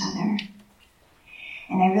in each other.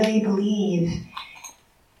 And I really believe,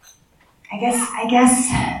 I guess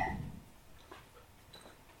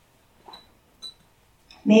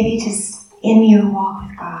maybe just in your walk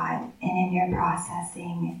with God and in your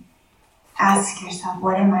processing, ask yourself,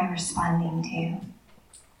 what am I responding to?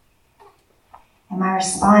 Am I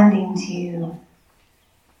responding to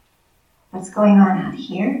what's going on out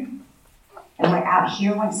here? And what out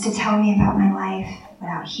here wants to tell me about my life, what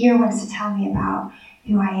out here wants to tell me about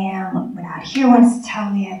who I am, what out here wants to tell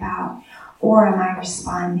me about, or am I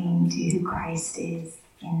responding to who Christ is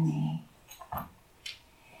in me?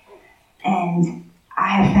 And I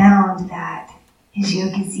have found that his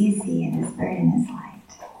yoke is easy and his burden is light.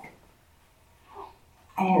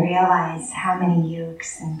 I didn't realize how many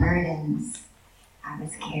yokes and burdens I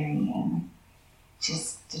was carrying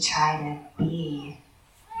just to try to be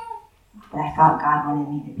what I thought God wanted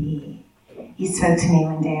me to be. He spoke to me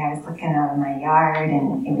one day. I was looking out in my yard,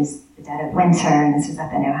 and it was the dead of winter, and this was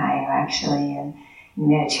up in Ohio, actually, and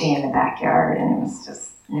we had a tree in the backyard, and it was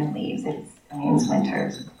just no leaves. It was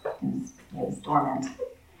winter. It was dormant.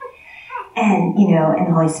 And, and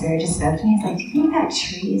the Holy Spirit just spoke to me. He's like, do you think that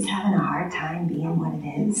tree is having a hard time being what it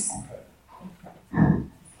is?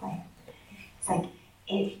 It's like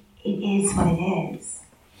it is what it is.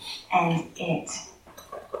 And it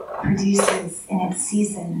produces in its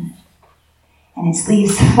season. And its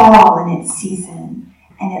leaves fall in its season.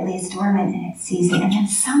 And it lays dormant in its season. And then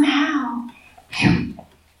somehow,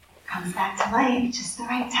 comes back to life just the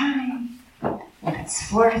right time. It puts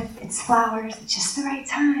forth its flowers at just the right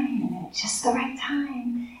time, and then at just the right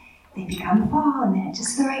time, they become fall, and then at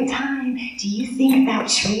just the right time. Do you think that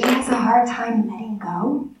tree has a hard time letting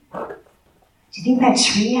go? Do you think that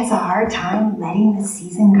tree has a hard time letting the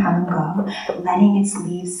season come and go, letting its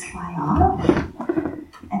leaves fly off?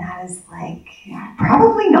 And I was like, yeah,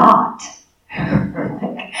 probably not.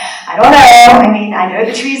 I don't know. I mean, I know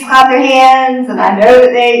the trees clap their hands, and I know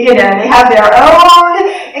that they have their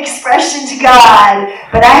own expression to God,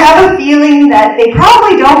 but I have a feeling that they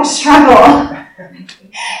probably don't struggle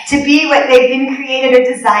to be what they've been created or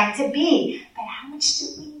designed to be. But how much do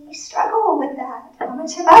we struggle with that? How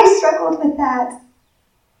much have I struggled with that?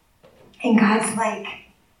 And God's like,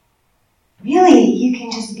 really, you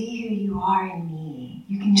can just be who you are in me.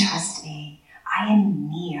 You can trust me. I am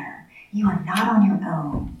near. You are not on your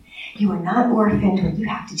own. You are not orphaned where you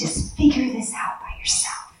have to just figure this out by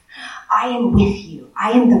yourself. I am with you.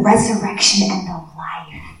 I am the resurrection and the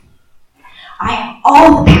life. I have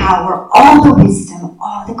all the power, all the wisdom,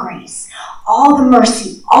 all the grace, all the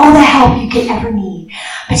mercy, all the help you could ever need.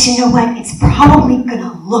 But you know what? It's probably going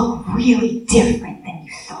to look really different than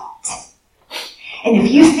you thought. And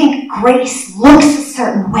if you think grace looks a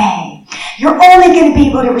certain way, you're only going to be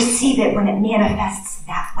able to receive it when it manifests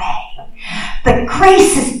that way. But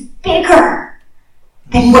grace is bigger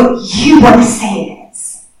than what you want to say it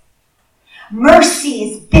is. Mercy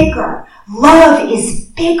is bigger. Love is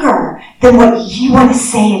bigger than what you want to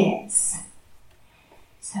say it is.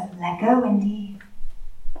 So let go, Wendy.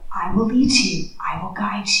 I will lead you. I will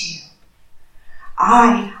guide you.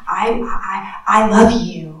 I love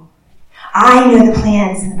you. I know the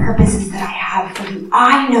plans and the purposes that I have for you.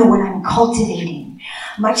 I know what I'm cultivating.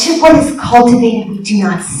 Much of what is cultivated we do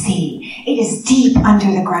not see. It is deep under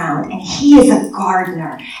the ground, and he is a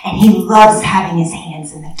gardener, and he loves having his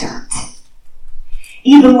hands in the dirt.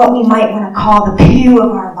 Even what we might want to call the poo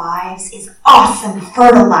of our lives is awesome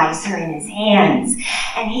fertilizer in his hands.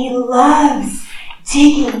 And he loves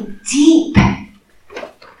digging deep.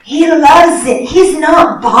 He loves it. He's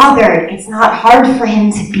not bothered. It's not hard for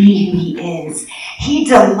him to be who he is. He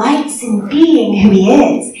delights in being who he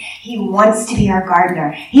is. He wants to be our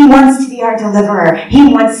gardener. He wants to be our deliverer.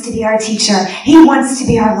 He wants to be our teacher. He wants to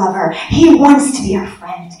be our lover. He wants to be our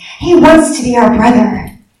friend. He wants to be our brother.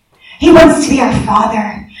 He wants to be our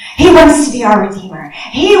Father. He wants to be our Redeemer.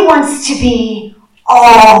 He wants to be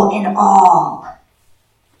all in all.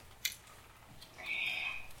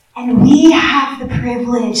 And we have the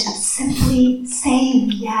privilege of simply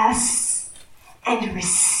saying yes and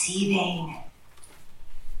receiving.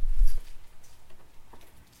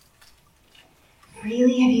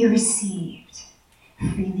 Freely have you received,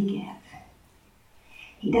 freely give.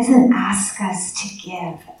 He doesn't ask us to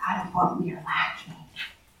give out of what we are lacking.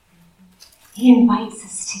 He invites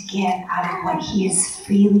us to give out of what he has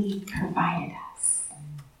freely provided us.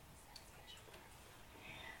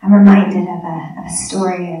 I'm reminded of a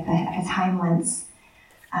story of a time once.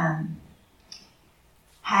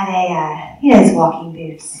 Had those walking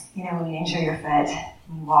boots, when you injure your foot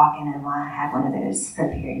and you walk in, and I had one of those for a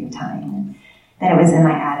period of time. And then it was in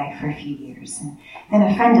my attic for a few years. And then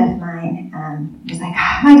a friend of mine was like,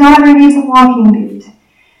 my daughter needs a walking boot.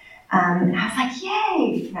 And I was like,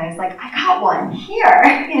 yay! And I was like, I got one here,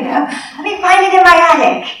 let me find it in my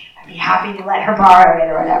attic. I'd be happy to let her borrow it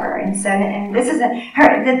or whatever. And so, and this isn't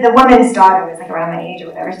her, the woman's daughter was like around my age or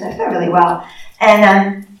whatever, so I felt really well.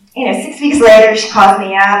 And, 6 weeks later, she calls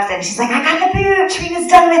me up and she's like, I got the boot, Trina's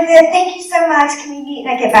done with it, thank you so much, can we meet?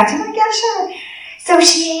 And I get back to her, I'm like, yeah, sure. So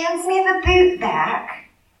she hands me the boot back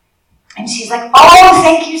and she's like, oh,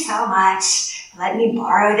 thank you so much. Let me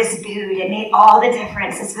borrow this boot. It made all the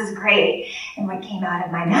difference. This was great. And what came out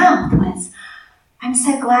of my mouth was, I'm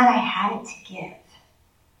so glad I had it to give.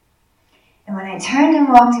 And when I turned and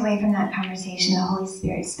walked away from that conversation, the Holy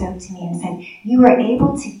Spirit spoke to me and said, you were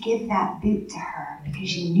able to give that boot to her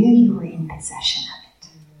because you knew you were in possession of it.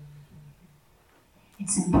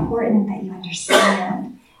 It's important that you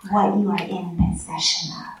understand what you are in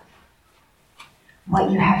possession of, what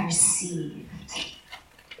you have received.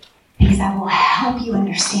 Because I will help you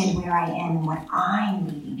understand where I am and what I'm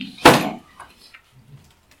needing you to give.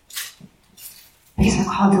 Because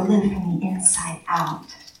we're called to live from the inside out.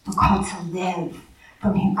 We're called to live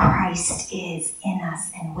from who Christ is in us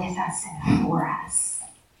and with us and for us.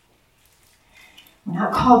 We're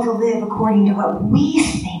not called to live according to what we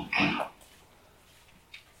think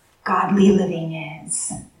godly living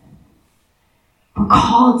is. We're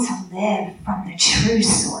called to live from the true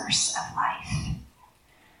source of life.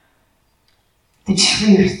 The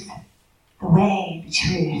truth, the way, the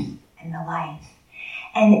truth, and the life.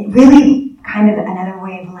 And really kind of another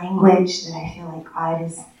way of language that I feel like God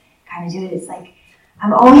is kind of doing is like,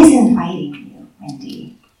 I'm always inviting you,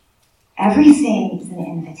 Wendy. Everything is an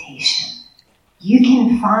invitation. You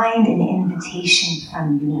can find an invitation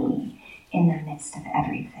from me in the midst of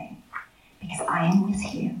everything, because I am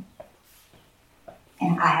with you.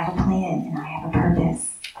 And I have a plan, and I have a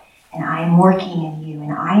purpose, and I am working in you,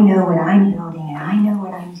 and I know what I'm building, and I know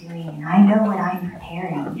what I'm doing, and I know what I'm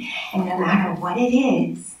preparing. And no matter what it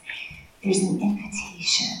is, there's an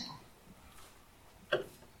invitation. It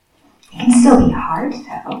can still be hard,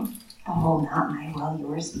 though. The whole not my will,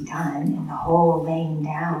 yours be done, and the whole laying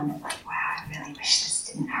down of like, wow, I really wish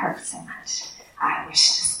this didn't hurt so much. I wish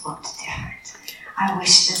this looked different. I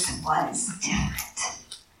wish this was different.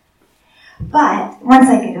 But once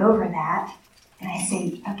I get over that, and I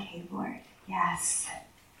say, okay, Lord, yes,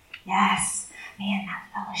 man, that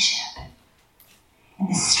fellowship, and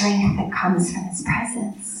the strength that comes from his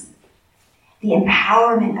presence, the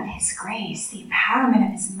empowerment of his grace, the empowerment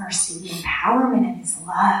of his mercy, the empowerment of his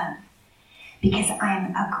love, because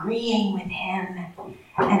I'm agreeing with him,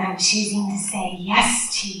 and I'm choosing to say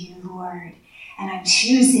yes to you, Lord, and I'm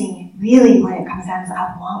choosing, really what it comes down to,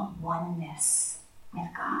 I want oneness with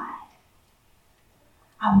God.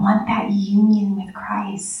 I want that union with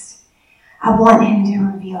Christ. I want him to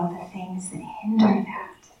reveal the things that hinder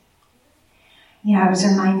that. You know, I was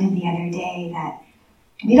reminded the other day that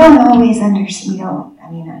we don't always understand,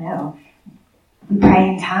 I know, we pray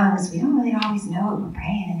in tongues, we don't really always know what we're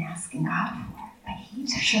praying and asking God for, but he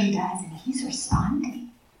sure does, and he's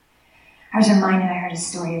responding. I was reminded, I heard a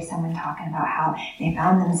story of someone talking about how they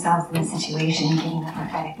found themselves in a situation giving a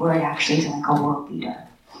prophetic word actually to like a world leader.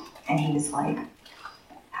 And he was like,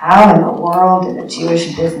 how in the world did a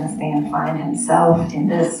Jewish businessman find himself in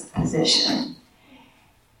this position?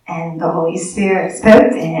 And the Holy Spirit spoke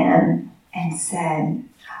to him and said,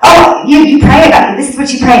 oh, you pray about it. This is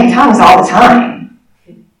what you pray in tongues all the time.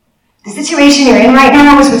 The situation you're in right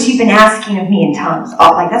now is what you've been asking of me in tongues.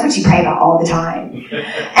 That's what you pray about all the time.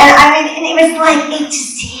 And it was like, it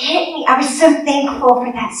just hit me. I was so thankful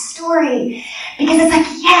for that story. Because it's like,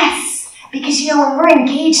 yes. Because, when we're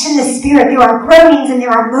engaged in the Spirit, there are groanings and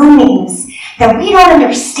there are moanings that we don't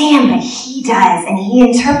understand, but he does, and he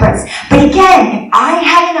interprets. But again, if I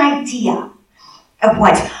have an idea of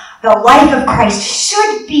what the life of Christ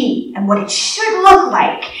should be and what it should look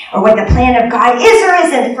like, or what the plan of God is or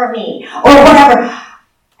isn't for me, or whatever,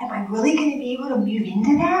 am I really going to be able to move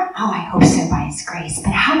into that? Oh, I hope so by his grace.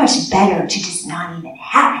 But how much better to just not even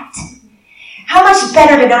have it? How much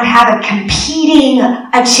better to not have a competing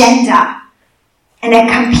agenda and a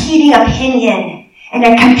competing opinion and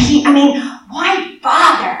why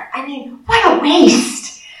bother? What a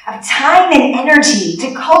waste of time and energy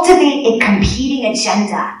to cultivate a competing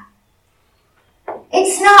agenda.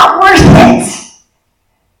 It's not worth it.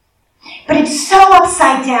 But it's so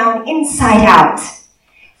upside down, inside out,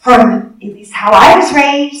 from at least how I was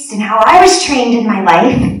raised and how I was trained in my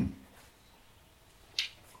life.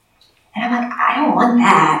 And I'm like, I don't want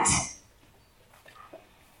that.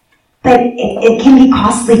 But it can be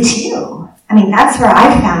costly too. That's where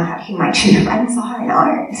I found out who my true friends are and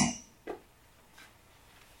aren't.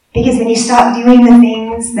 Because when you stop doing the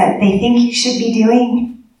things that they think you should be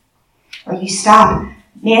doing, or you stop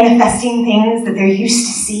manifesting things that they're used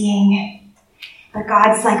to seeing, but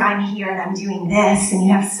God's like, I'm here and I'm doing this, and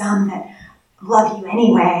you have some that love you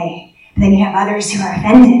anyway, but then you have others who are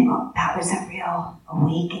offended. Well, that was a real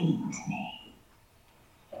awakening to me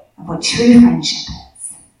of what true friendship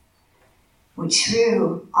is, what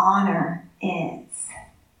true honor is.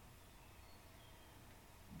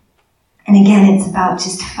 And again, it's about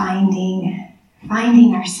just finding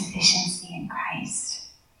our sufficiency in Christ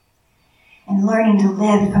and learning to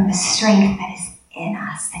live from the strength that is in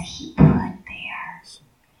us that he put there.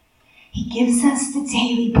 He gives us the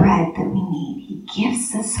daily bread that we need. He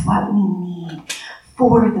gives us what we need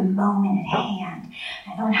for the moment at hand.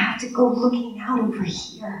 I don't have to go looking out over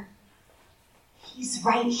here. He's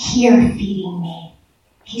right here feeding me.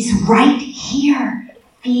 He's right here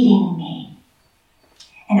feeding me.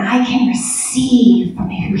 And I can receive from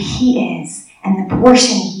who he is and the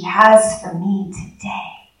portion he has for me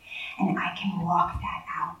today. And I can walk that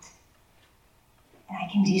out. And I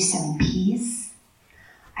can do so in peace.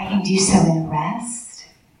 I can do so in rest.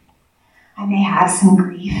 I may have some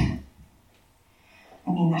grief.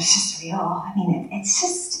 That's just real. It's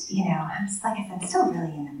just, I'm just like I said, I'm still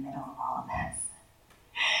really in the middle of all of this.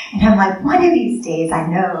 And I'm like, one of these days I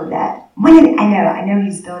know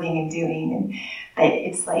he's building and doing, but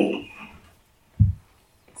it's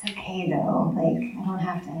It's okay though. Like, I don't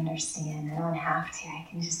have to understand. I don't have to. I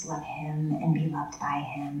can just love him and be loved by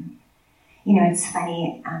him. You know, it's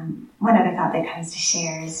funny. One other thought that comes to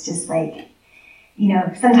share is just like, you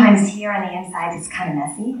know, sometimes here on the inside it's kind of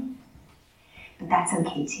messy, but that's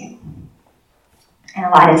okay too. And a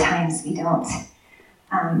lot of times we don't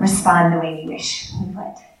respond the way we wish we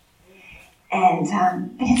would. And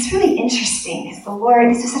it's really interesting because the Lord,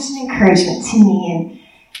 this was such an encouragement to me, and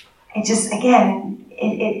it just, again,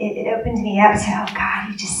 it opened me up to, oh God,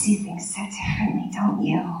 you just see things so differently, don't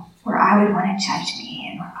you? Where I would want to judge me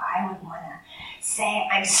and where I would want to say,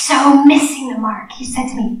 I'm so missing the mark. He said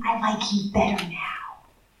to me, I like you better now.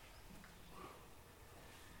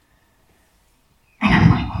 And I'm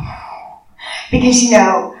like, oh. Because, you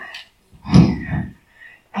know,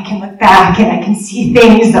 I can look back and I can see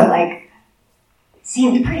things that like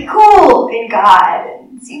seemed pretty cool in God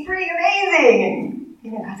and seemed pretty amazing. And,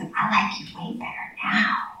 you know, God's like, I like you way better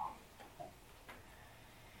now.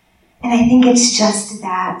 And I think it's just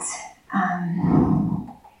that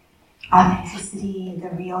authenticity, the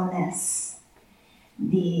realness,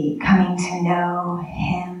 the coming to know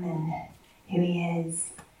him and who he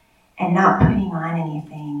is, and not putting on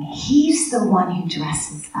anything. He's the one who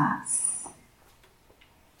dresses us.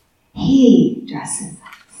 He dresses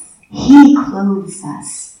us. He clothes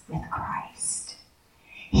us with Christ.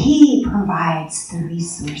 He provides the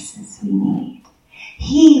resources we need.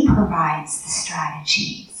 He provides the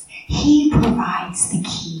strategies. He provides the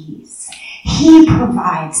keys. He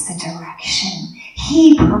provides the direction.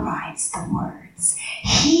 He provides the words.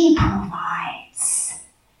 He provides.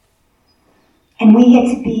 And we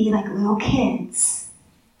get to be like little kids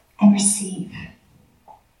and receive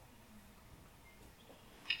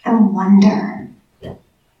and wonder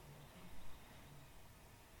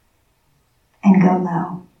and go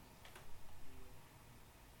low,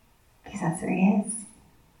 because that's where he is.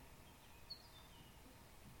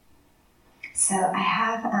 So I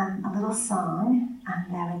have a little song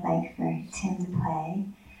that I would like for Tim to play.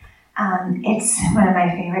 It's one of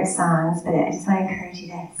my favorite songs, but I just want to encourage you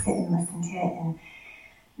to sit and listen to it and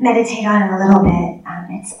meditate on it a little bit.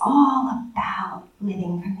 It's all about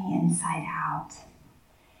living from the inside out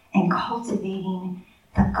and cultivating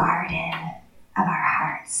the garden of our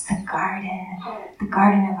hearts, the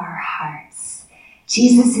garden of our hearts.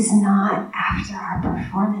 Jesus is not after our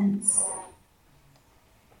performance.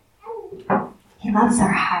 He loves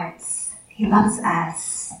our hearts. He loves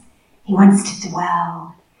us. He wants to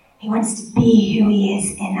dwell. He wants to be who he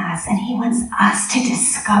is in us, and he wants us to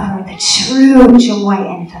discover the true joy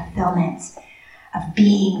and fulfillment of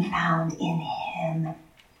being found in him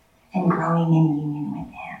and growing in union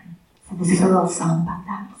with him. So this is a little song about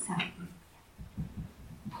that. So.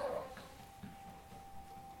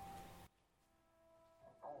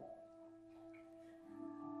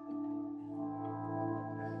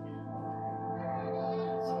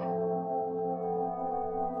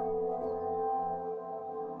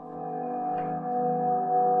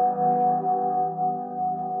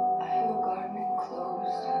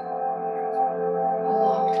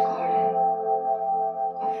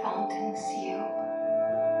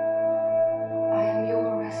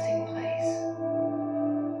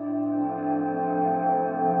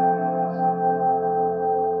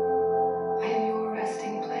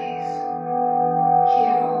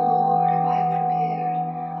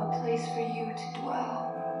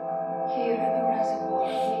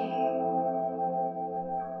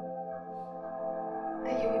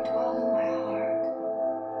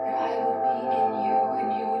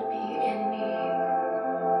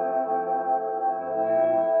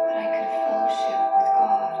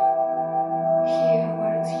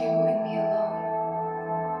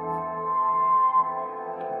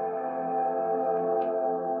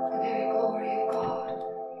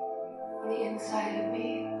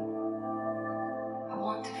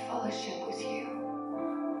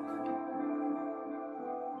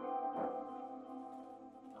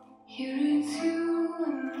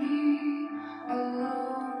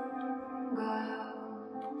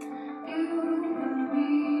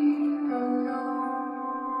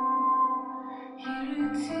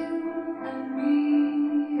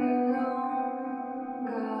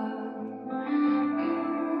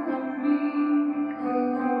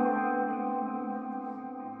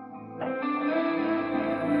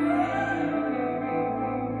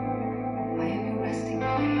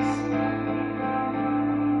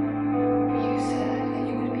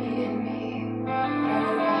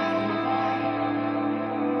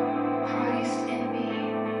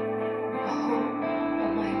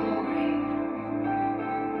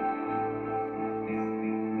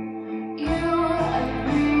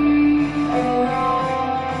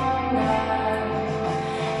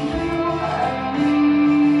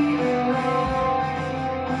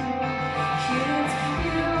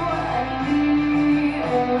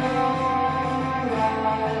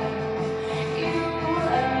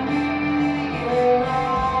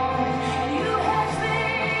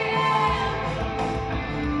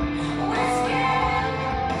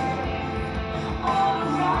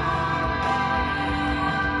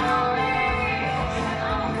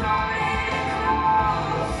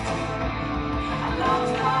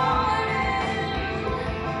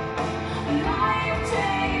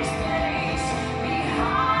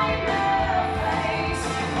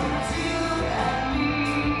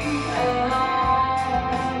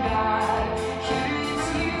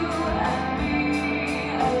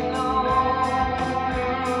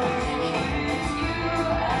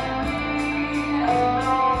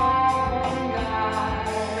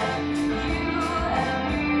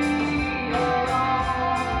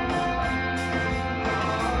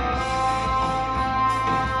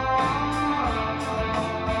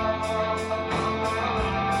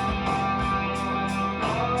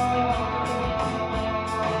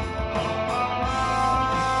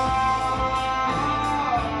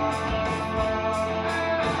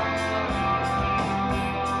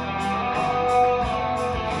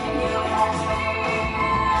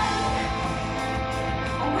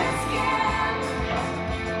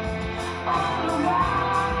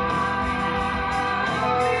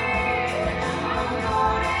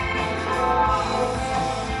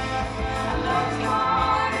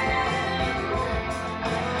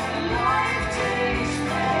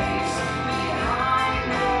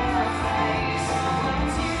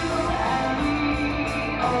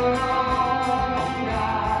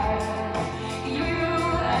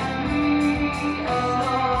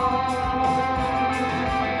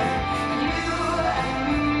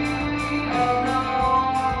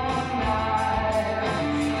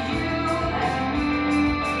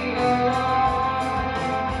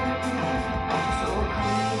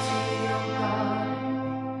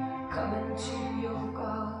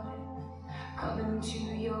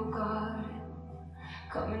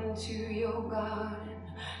 garden.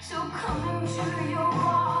 So come into your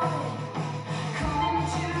garden. Come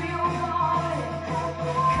into your garden.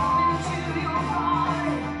 Come into your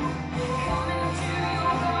garden. Come into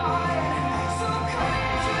your garden. So come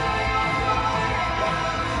into your garden.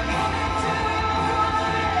 Come into your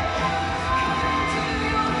garden. Come into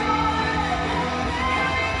your garden.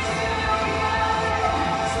 Come into your garden.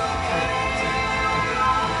 So come into your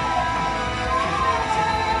garden.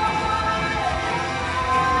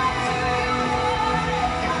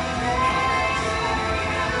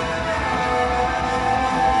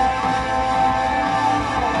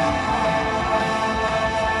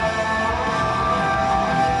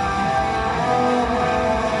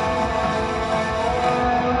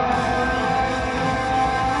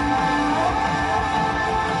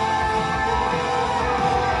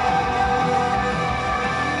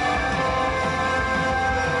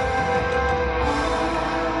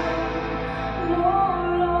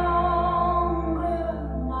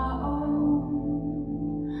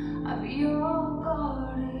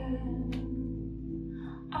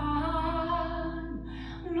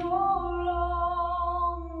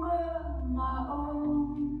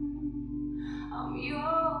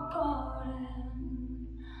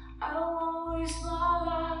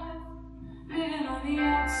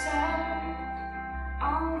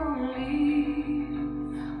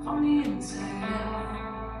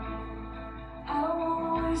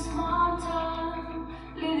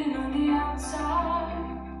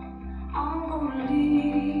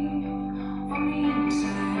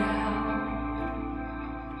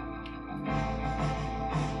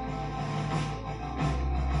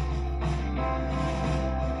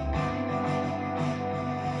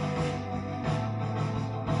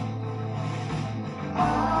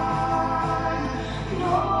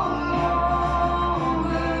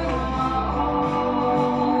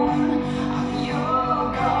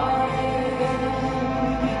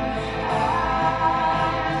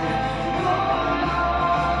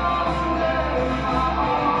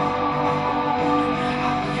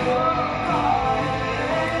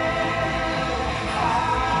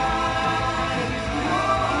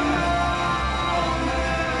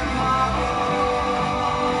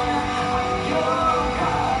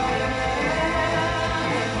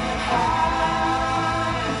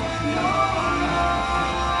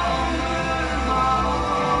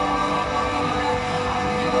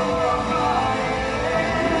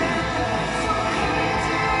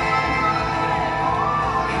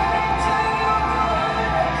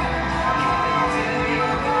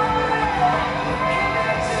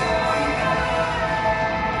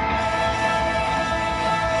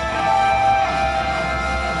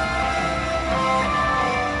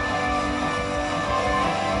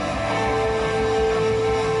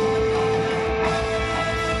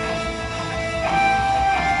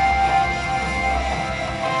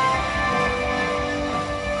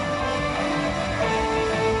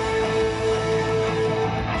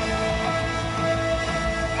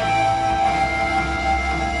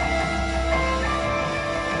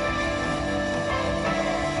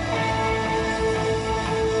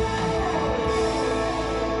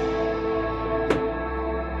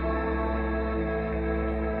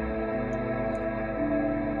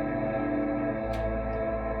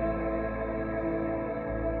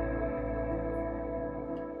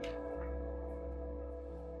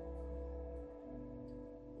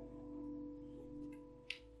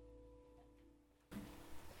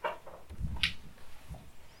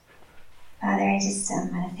 Father, I just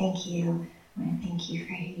want to thank you. I want to thank you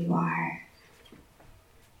for who you are.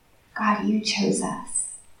 God, you chose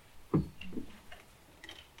us.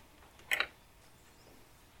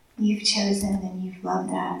 You've chosen and you've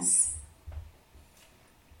loved us.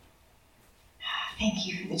 Thank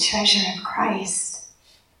you for the treasure of Christ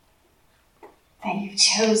that you've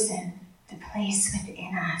chosen to place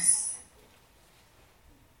within us.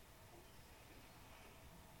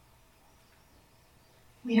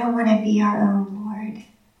 We don't want to be our own, Lord.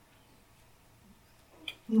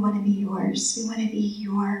 We want to be yours. We want to be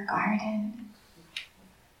your garden.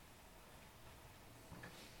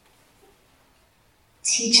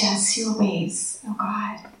 Teach us your ways, O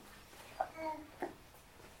God.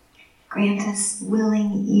 Grant us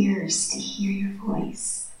willing ears to hear your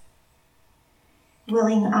voice,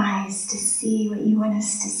 willing eyes to see what you want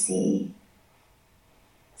us to see,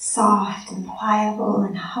 soft and pliable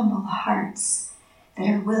and humble hearts that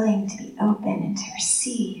are willing to be open and to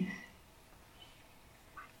receive.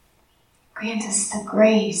 Grant us the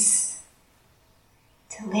grace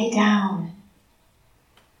to lay down,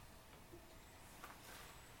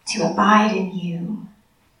 to abide in you.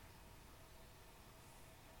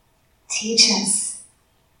 Teach us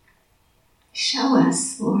Show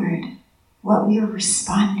us, Lord, what we are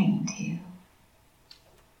responding to.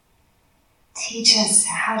 Teach us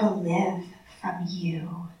how to live from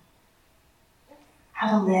you,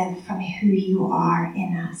 how to live from who you are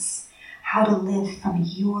in us, how to live from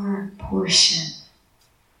your portion.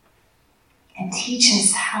 And teach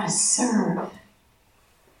us how to serve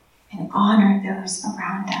and honor those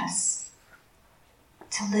around us,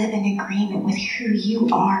 to live in agreement with who you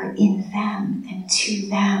are in them and to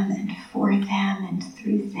them and for them and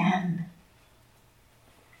through them.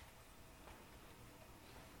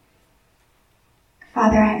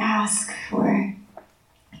 Father, I ask for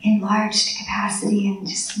enlarged capacity and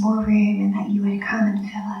just more room, and that you would come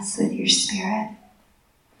and fill us with your Spirit.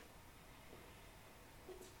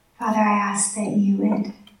 Father, I ask that you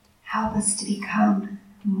would help us to become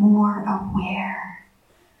more aware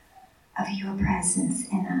of your presence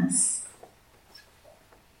in us.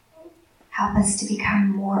 Help us to become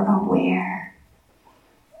more aware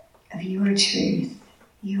of your truth,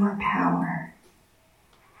 your power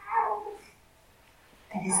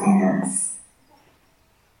that is in us.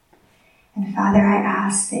 And Father, I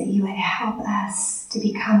ask that you would help us to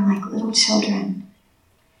become like little children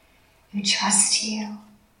who trust you,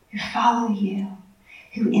 who follow you,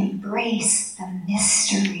 who embrace the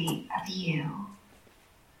mystery of you.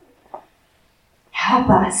 Help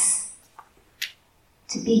us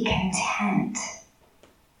to be content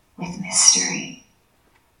with mystery.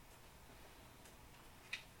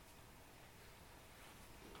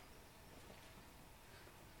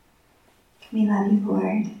 We love you,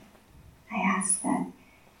 Lord. I ask that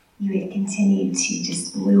you would continue to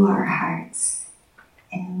just woo our hearts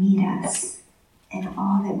and meet us in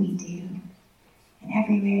all that we do, and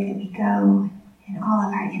everywhere that we go, in all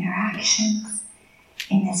of our interactions,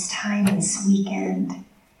 in this time, this weekend.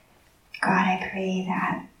 God, I pray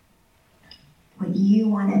that what you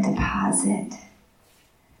want to deposit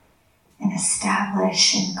and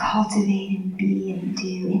establish and cultivate and be and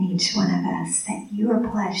do in each one of us, that your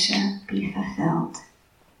pleasure be fulfilled.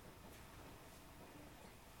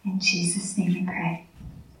 In Jesus' name we pray.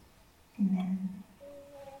 Amen.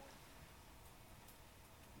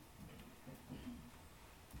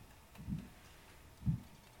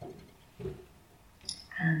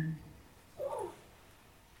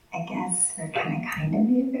 I guess we're kind of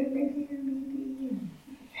move over here, maybe.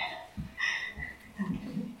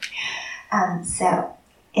 Okay. So,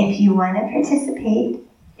 if you want to participate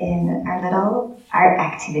in our little art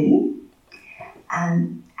activity,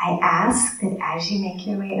 I ask that as you make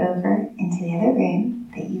your way over into the other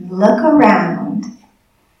room, that you look around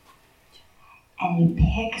and you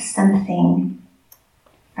pick something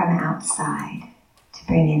from outside to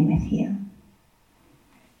bring in with you.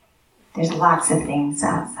 There's lots of things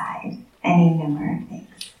outside, any number of things.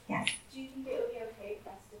 Yes? Do you think it would be okay for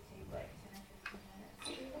us to take like 10 or 15 minutes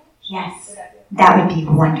to do that? Yes. That would be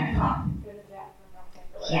wonderful. Go to the bathroom real quick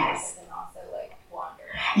or whatever, Yes. and then also like wander.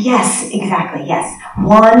 Yes, exactly, yes.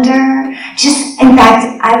 Wander. Just, in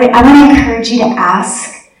fact, I want to encourage you to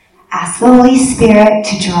ask the Holy Spirit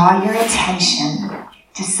to draw your attention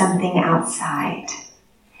to something outside.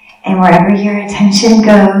 And wherever your attention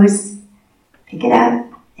goes, pick it up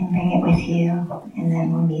and bring it with you, and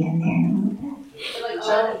then we'll meet in there in a little bit. Like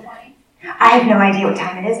 11:20? I have no idea what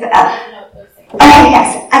time it is, but No, those things. oh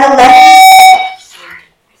yes, at 11.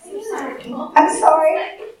 I'm sorry.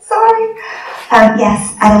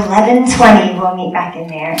 Yes, at 11:20 we'll meet back in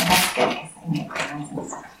there. That's good because I can get crayons and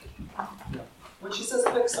stuff. When she says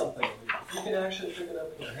pick something, you can actually pick it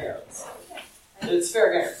up in your hands. It's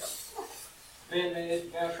fair game.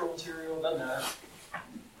 Man-made, natural material, doesn't matter.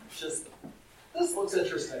 Just, this looks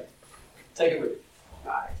interesting. Take it with you.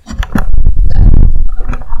 Bye.